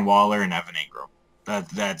 Darren Waller, and Evan Ingram.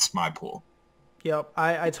 That's my pool. Yep,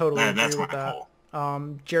 I totally agree that's with my that.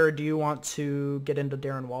 pool. Jared, do you want to get into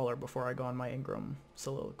Darren Waller before I go on my Ingram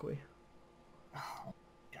soliloquy? Oh,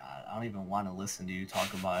 God, I don't even want to listen to you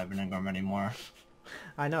talk about Evan Ingram anymore.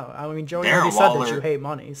 I know. I mean, Joey already said that you hate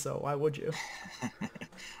money, so why would you?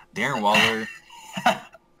 Darren Waller.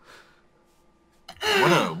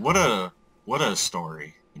 What a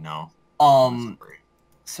story,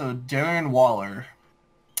 So Darren Waller,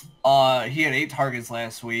 he had 8 targets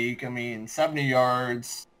last week. I mean, 70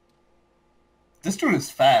 yards. This dude is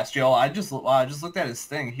fast, yo. I just looked at his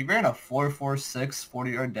thing. He ran a 4.46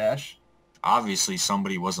 40-yard dash. Obviously,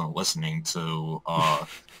 somebody wasn't listening to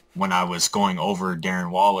when I was going over Darren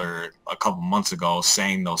Waller a couple months ago,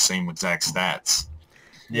 saying those same exact stats.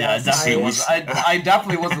 Yeah, I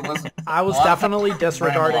definitely wasn't listening. I was definitely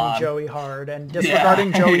disregarding Joey hard and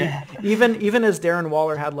disregarding Joey. Yeah. Even as Darren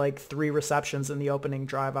Waller had like 3 receptions in the opening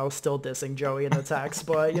drive, I was still dissing Joey in the text.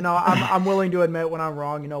 But I'm willing to admit when I'm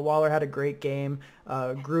wrong. Waller had a great game.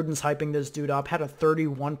 Gruden's hyping this dude up. Had a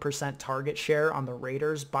 31% target share on the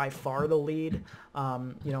Raiders, by far the lead.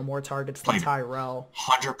 More targets than Tyrell.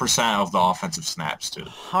 100% of the offensive snaps too.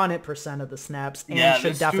 100% of the snaps, and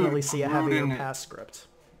should definitely see a heavier pass script.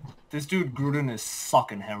 This dude Gruden is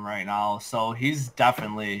sucking him right now, so he's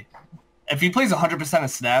definitely, if he plays 100% of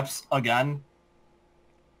snaps again,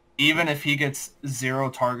 even if he gets 0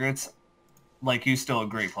 targets, like, he's still a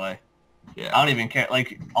great play. Yeah, I don't even care.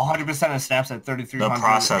 Like 100% of snaps at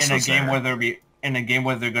 3,300 in a game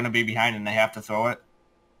where they're going to be behind and they have to throw it.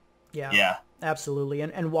 Yeah. Absolutely.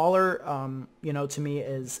 And Waller, to me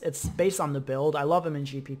it's based on the build. I love him in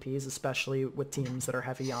GPPs, especially with teams that are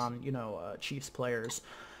heavy on, Chiefs players.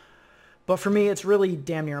 But for me, it's really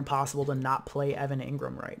damn near impossible to not play Evan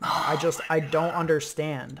Ingram right now. I don't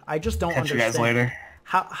understand. Catch understand. You guys later.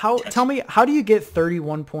 Tell me, how do you get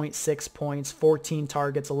 31.6 points, 14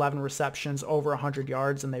 targets, 11 receptions, over 100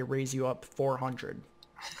 yards, and they raise you up 400?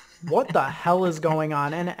 What the hell is going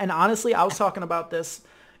on? And honestly, I was talking about this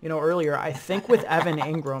earlier. I think with Evan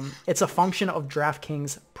Ingram, it's a function of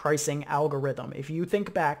DraftKings pricing algorithm. If you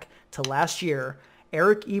think back to last year,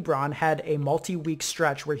 Eric Ebron had a multi-week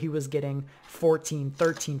stretch where he was getting 14,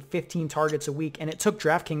 13, 15 targets a week, and it took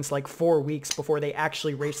DraftKings like 4 weeks before they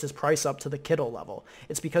actually raised his price up to the Kittle level.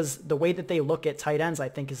 It's because the way that they look at tight ends, I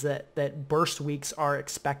think, is that burst weeks are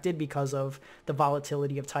expected because of the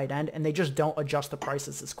volatility of tight end, and they just don't adjust the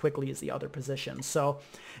prices as quickly as the other positions. So,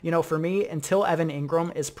 for me, until Evan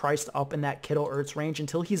Ingram is priced up in that Kittle-Ertz range,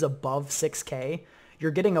 until he's above 6K,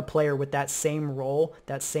 you're getting a player with that same role,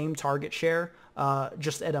 that same target share,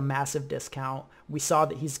 just at a massive discount. We saw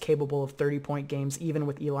that he's capable of 30-point games even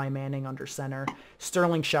with Eli Manning under center.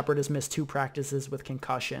 Sterling Shepard has missed 2 practices with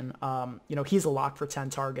concussion. He's a lock for 10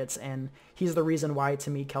 targets, and he's the reason why, to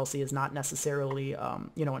me, Kelce is not necessarily, a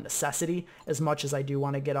necessity as much as I do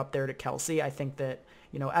want to get up there to Kelce. I think that,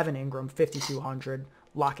 Evan Ingram, 5,200,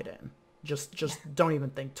 lock it in. Just don't even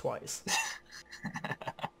think twice.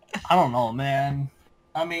 I don't know, man.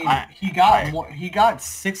 I mean, he got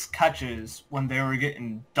 6 catches when they were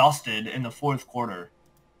getting dusted in the fourth quarter.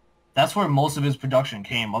 That's where most of his production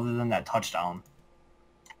came, other than that touchdown.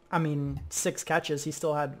 I mean, 6 catches. He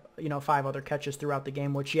still had, 5 other catches throughout the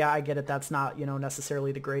game, which, yeah, I get it. That's not,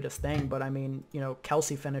 necessarily the greatest thing. But, I mean,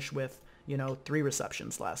 Kelce finished with, 3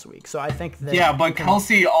 receptions last week. So I think that... Yeah, but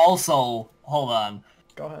Kelce also... Hold on.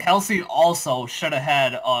 Go ahead. Kelce also should have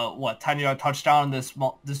had 10-yard touchdown. This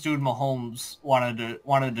dude Mahomes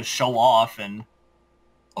wanted to show off, and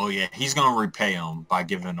oh yeah, he's gonna repay him by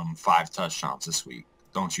giving him 5 touchdowns this week.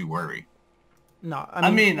 Don't you worry. No,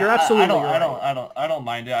 I mean you're absolutely right. I don't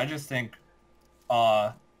mind it. I just think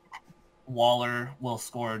Waller will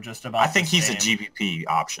score just about. I think he's a GPP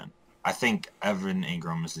option. I think Evan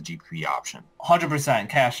Ingram is the GPP option. 100%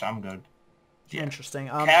 cash. I'm good. Yeah. Interesting.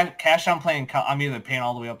 Cash, I'm either paying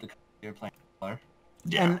all the way up to you're playing color.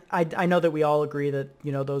 Yeah. And I know that we all agree that,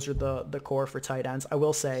 those are the core for tight ends. I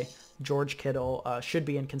will say George Kittle should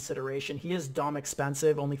be in consideration. He is dumb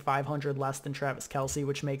expensive, only 500 less than Travis Kelce,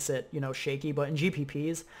 which makes it, shaky. But in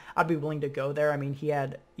GPPs, I'd be willing to go there. I mean, he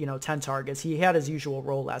had, 10 targets. He had his usual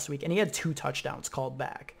role last week, and he had 2 touchdowns called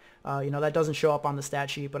back. That doesn't show up on the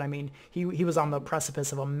stat sheet, but I mean, he was on the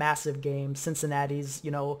precipice of a massive game. Cincinnati's,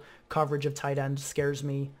 coverage of tight end scares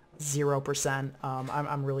me 0%.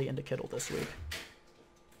 I'm really into Kittle this week.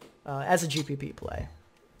 As a GPP play.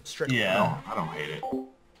 Strictly. Yeah. I don't hate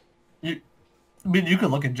it. You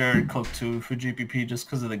could look at Jared Cook too for GPP just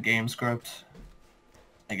because of the game script,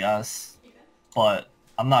 I guess. But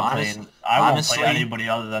I'm not playing. I won't play anybody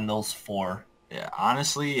other than those 4. Yeah,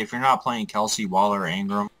 honestly, if you're not playing Kelce, Waller, or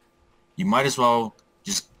Ingram, you might as well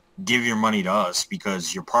just give your money to us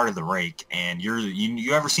because you're part of the rake. And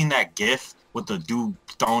you ever seen that GIF with the dude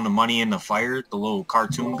throwing the money in the fire, the little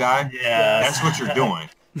cartoon guy? Yeah. That's what you're doing.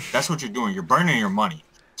 That's what you're doing. You're burning your money.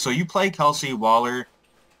 So you play Kelce, Waller,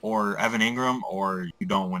 or Evan Ingram, or you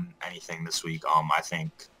don't win anything this week. I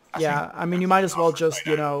think I mean, you might as well just,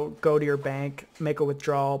 go to your bank, make a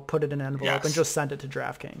withdrawal, put it in an envelope, and just send it to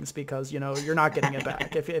DraftKings because, you're not getting it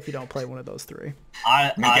back if you don't play one of those 3.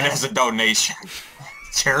 Make it as a donation.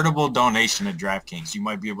 Charitable donation to DraftKings. You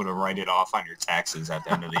might be able to write it off on your taxes at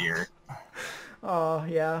the end of the year. Oh,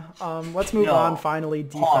 yeah. Let's move on, finally.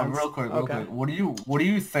 Defense. Hold on, real quick. What do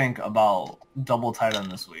you think about double tight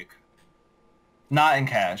end this week? Not in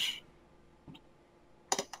cash.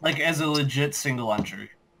 Like, as a legit single entry.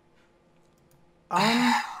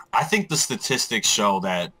 I think the statistics show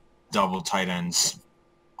that double tight ends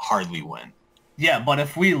hardly win. Yeah, but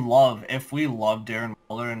if we love Darren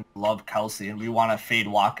Waller and love Kelce and we want to fade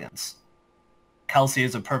Watkins, Kelce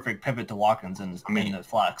is a perfect pivot to Watkins in the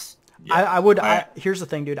flex. Yeah. Here's the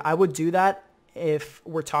thing, dude. I would do that if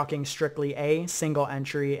we're talking strictly A, single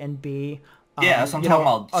entry, and B, that's what I'm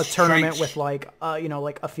talking about. A tournament with like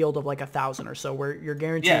a field of like 1,000 or so, where you're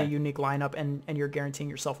guaranteeing a unique lineup and you're guaranteeing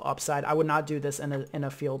yourself upside. I would not do this in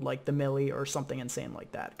a field like the Millie or something insane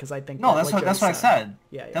like that because I think that's what I said.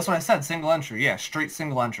 That's what I said. Single entry, straight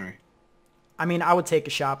single entry. I mean, I would take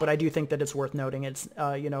a shot, but I do think that it's worth noting it's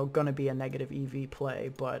going to be a negative EV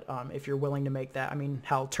play. But if you're willing to make that, I mean,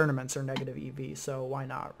 hell, tournaments are negative EV, so why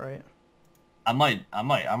not, right? I might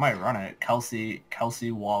run it.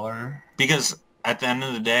 Kelce Waller. Because at the end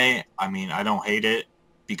of the day, I mean, I don't hate it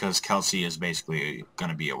because Kelce is basically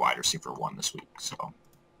going to be a wide receiver 1 this week. So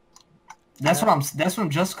that's what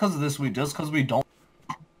just because of this week, just because we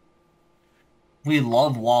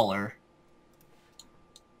love Waller.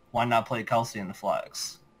 Why not play Kelce in the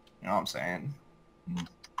flex? You know what I'm saying?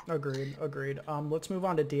 Agreed. Let's move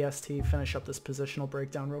on to DST. Finish up this positional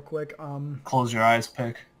breakdown real quick. Close your eyes,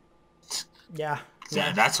 pick. Yeah,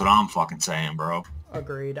 that's what I'm fucking saying, bro.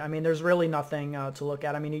 Agreed. I mean, there's really nothing to look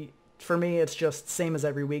at. I mean, for me, it's just same as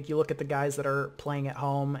every week. You look at the guys that are playing at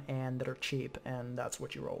home and that are cheap, and that's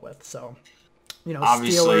what you roll with. So,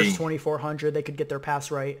 Obviously, Steelers 2,400, they could get their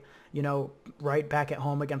pass right back at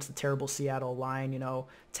home against the terrible Seattle line.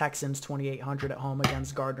 Texans 2,800 at home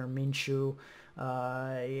against Gardner Minshew.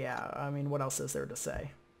 I mean, what else is there to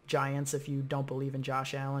say? Giants if you don't believe in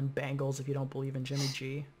Josh Allen. Bengals if you don't believe in Jimmy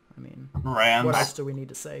G. I mean, Rams. What else do we need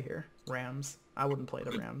to say here? Rams. I wouldn't play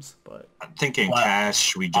the Rams, but I'm thinking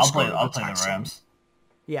cash. We just I'll play the Rams.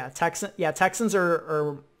 Yeah, Texans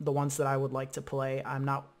are the ones that I would like to play. I'm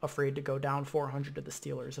not afraid to go down 400 to the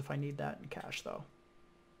Steelers if I need that in cash, though.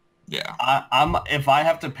 Yeah. I'm if I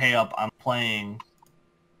have to pay up, I'm playing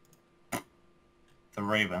the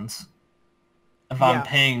Ravens. If I'm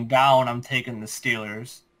paying down, I'm taking the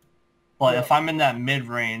Steelers. But if I'm in that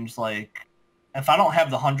mid-range, like, if I don't have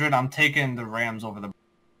the 100, I'm taking the Rams over the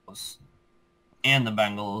Bengals and the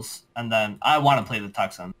Bengals. And then I want to play the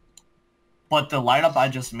Texans. But the lineup I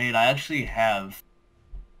just made, I actually have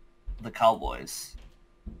the Cowboys.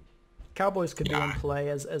 Cowboys could be in play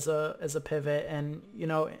as a pivot, and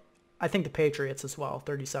I think the Patriots as well,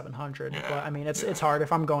 3,700. Yeah. But I mean, it's hard.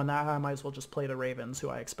 If I'm going that high, I might as well just play the Ravens, who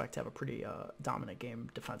I expect to have a pretty dominant game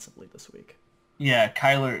defensively this week. Yeah,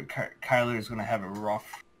 Kyler is going to have a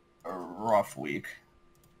rough week.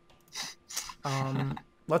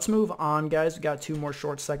 Let's move on, guys. We got 2 more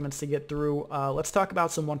short segments to get through. Let's talk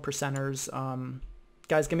about some 1%ers.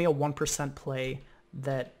 Guys, give me a 1% play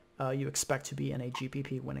that you expect to be in a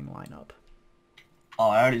GPP winning lineup. Oh,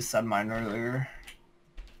 I already said mine earlier.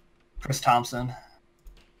 Chris Thompson.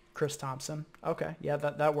 Okay, yeah,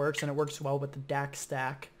 that works, and it works well with the Dak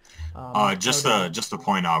stack. Just to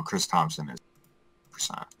point out, Chris Thompson is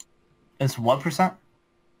 %. Is what percent?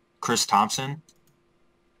 Chris Thompson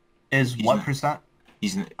is what percent?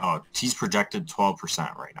 He's projected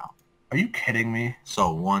 12% right now. Are you kidding me?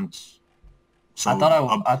 So once. So I thought I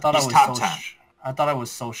was top so 10. I thought I was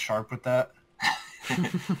so sharp with that.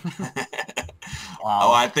 Wow.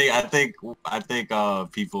 Oh, I think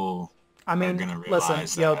people. I mean, are gonna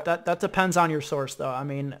realize listen, that depends on your source, though. I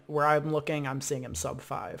mean, where I'm looking, I'm seeing him sub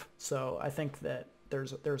 5, so I think that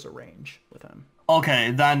there's a range with him. Okay,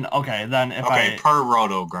 then per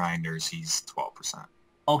Roto Grinders, he's 12%.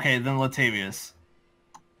 Okay, then Latavius.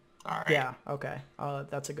 All right. Yeah, okay.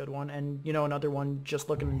 That's a good one. And, another one, just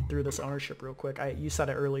looking through this ownership real quick, you said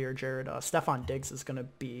it earlier, Jared, Stephon Diggs is going to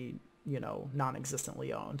be,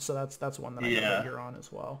 non-existently owned. So that's one that I know that you're on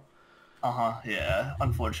as well. Yeah.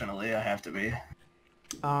 Unfortunately, I have to be.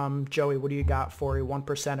 Joey, what do you got for a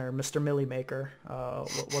 1%er, Mr. Millie Maker?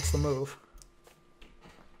 What's the move?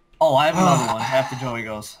 Oh, I have another one after Joey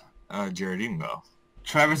goes. Jared, you can go.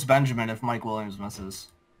 Travis Benjamin if Mike Williams misses.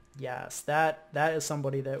 Yes, that is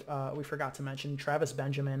somebody that we forgot to mention. Travis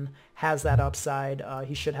Benjamin has that upside.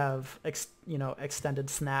 He should have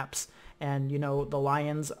extended snaps, and the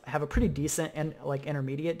Lions have a pretty decent and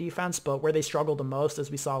intermediate defense, but where they struggle the most,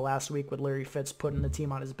 as we saw last week with Larry Fitz putting the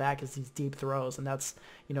team on his back, is these deep throws, and that's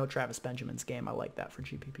Travis Benjamin's game. I like that for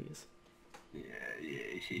GPPs. Yeah.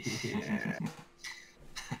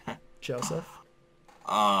 Joseph?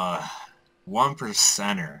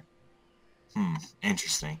 1%er.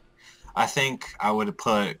 Interesting. I think I would have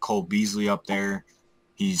put Cole Beasley up there.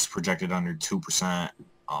 He's projected under 2%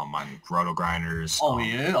 on Roto Grinders. Oh,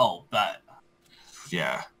 yeah? Oh, that.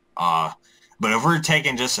 Yeah. But if we're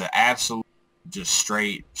taking just an absolute, just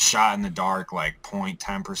straight shot in the dark, like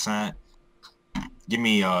 0.10%, give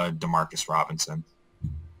me Demarcus Robinson.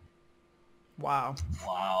 Wow.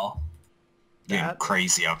 Getting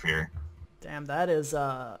crazy up here. Damn, that's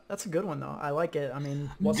a good one though. I like it. I mean,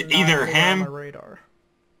 either him on my radar.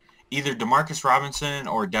 Either Demarcus Robinson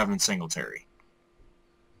or Devin Singletary.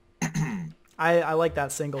 I like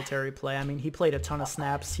that Singletary play. I mean, he played a ton of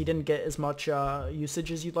snaps. He didn't get as much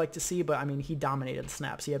usage as you'd like to see, but I mean, he dominated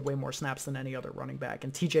snaps. He had way more snaps than any other running back.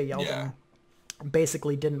 And TJ Yeldon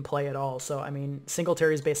basically didn't play at all. So I mean,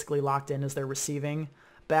 Singletary is basically locked in as their receiving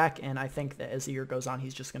back, and I think that as the year goes on,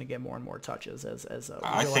 he's just going to get more and more touches as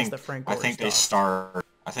I think they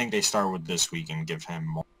start with this week and give him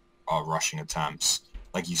more rushing attempts.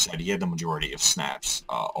 Like you said, he had the majority of snaps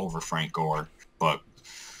over Frank Gore, but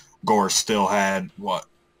Gore still had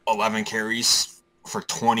 11 carries for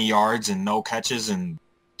 20 yards and no catches, and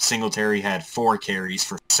Singletary had 4 carries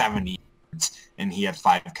for 70 yards, and he had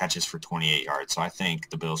 5 catches for 28 yards. So I think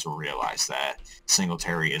the Bills will realize that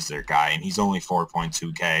Singletary is their guy, and he's only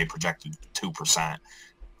 4.2K, projected 2%.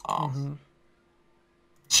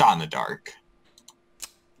 Shot in the dark.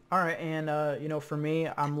 All right, and for me,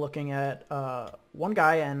 I'm looking at one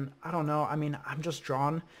guy, and I don't know. I mean, I'm just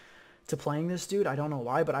drawn to playing this dude. I don't know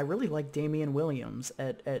why, but I really like Damian Williams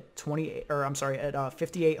at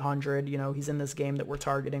 5,800. He's in this game that we're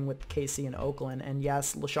targeting with KC and Oakland. And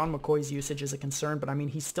yes, LaShawn McCoy's usage is a concern, but I mean,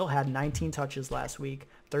 he still had 19 touches last week,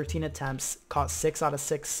 13 attempts, caught 6 out of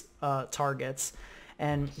 6 targets.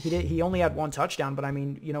 And he only had 1 touchdown, but I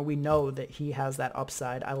mean, we know that he has that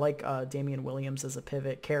upside. I like Damian Williams as a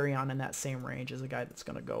pivot. Carry on in that same range as a guy that's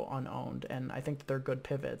going to go unowned, and I think that they're good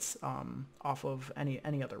pivots off of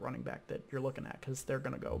any other running back that you're looking at, because they're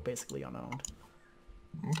going to go basically unowned.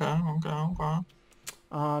 Okay.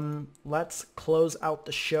 Let's close out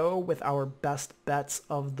the show with our best bets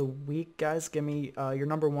of the week, guys. Give me your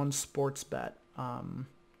number one sports bet.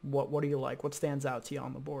 What do you like? What stands out to you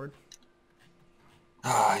on the board?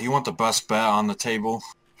 You want the best bet on the table?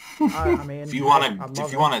 I mean, if you want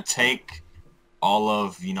to take all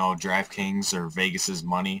of DraftKings or Vegas's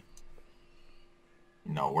money,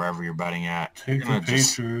 wherever you're betting at, take the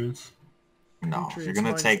Patriots. If you're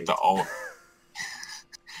gonna take the old,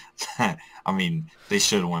 I mean, they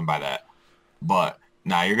should win by that, but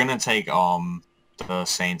you're gonna take the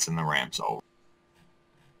Saints and the Rams over.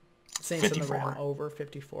 Saints 54. And the Rams over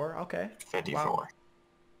 54. Okay. 54. Wow.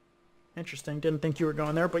 Interesting. Didn't think you were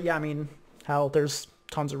going there, but yeah, I mean, there's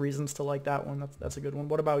tons of reasons to like that one. That's a good one.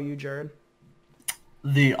 What about you, Jared?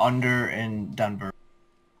 The under in Denver.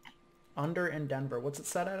 Under in Denver. What's it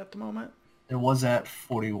set at the moment? It was at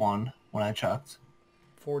 41 when I checked.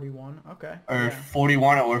 41. Okay. Or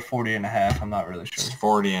 41 or 40 and a half. I'm not really sure. It's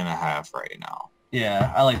 40 and a half right now.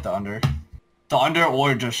 Yeah, I like the under. The under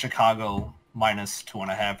or just Chicago minus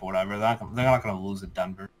 2.5 or whatever. They're not going to lose at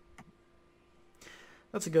Denver.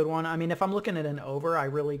 That's a good one. I mean, if I'm looking at an over, I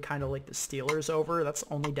really kind of like the Steelers over. That's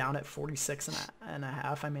only down at 46 and a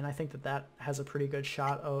half. I mean, I think that has a pretty good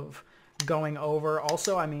shot of going over.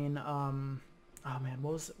 Also, I mean, oh man,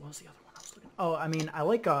 what was the other one I was looking at? Oh, I mean, I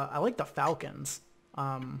like the Falcons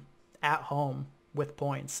at home with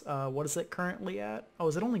points. What is it currently at? Oh,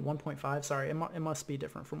 is it only 1.5? Sorry, it must be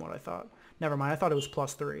different from what I thought. Never mind. I thought it was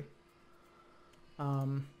 +3.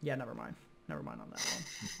 Yeah, never mind. Never mind on that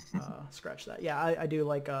one. Scratch that. Yeah, I do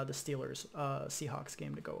like the Steelers Seahawks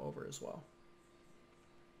game to go over as well.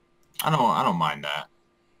 I don't mind that.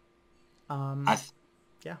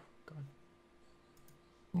 Yeah, go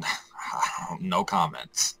ahead. No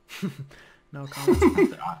comments. No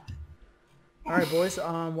comments. All right, boys.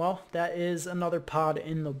 Well, that is another pod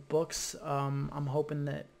in the books. I'm hoping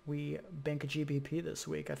that we bank a GBP this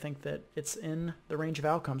week. I think that it's in the range of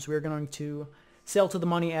outcomes. We're going to sail to the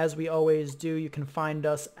money as we always do. You can find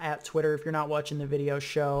us at Twitter. If you're not watching the video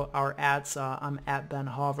show, our ats, I'm at Ben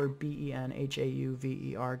Hauver,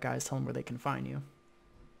 BenHauver. Guys, tell them where they can find you.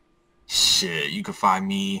 Shit, you can find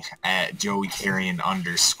me at Joey Carrion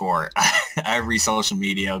 _. Every social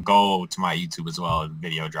media. Go to my YouTube as well. The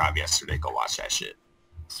video dropped yesterday. Go watch that shit.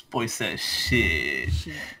 This boy says shit.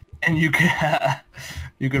 And you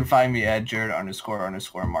can find me at Jared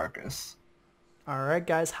 __ Marcus. All right,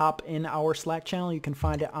 guys, hop in our Slack channel. You can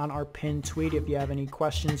find it on our pinned tweet. If you have any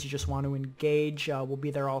questions, you just want to engage, we'll be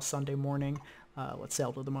there all Sunday morning. Let's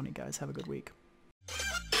sail to the money, guys. Have a good week.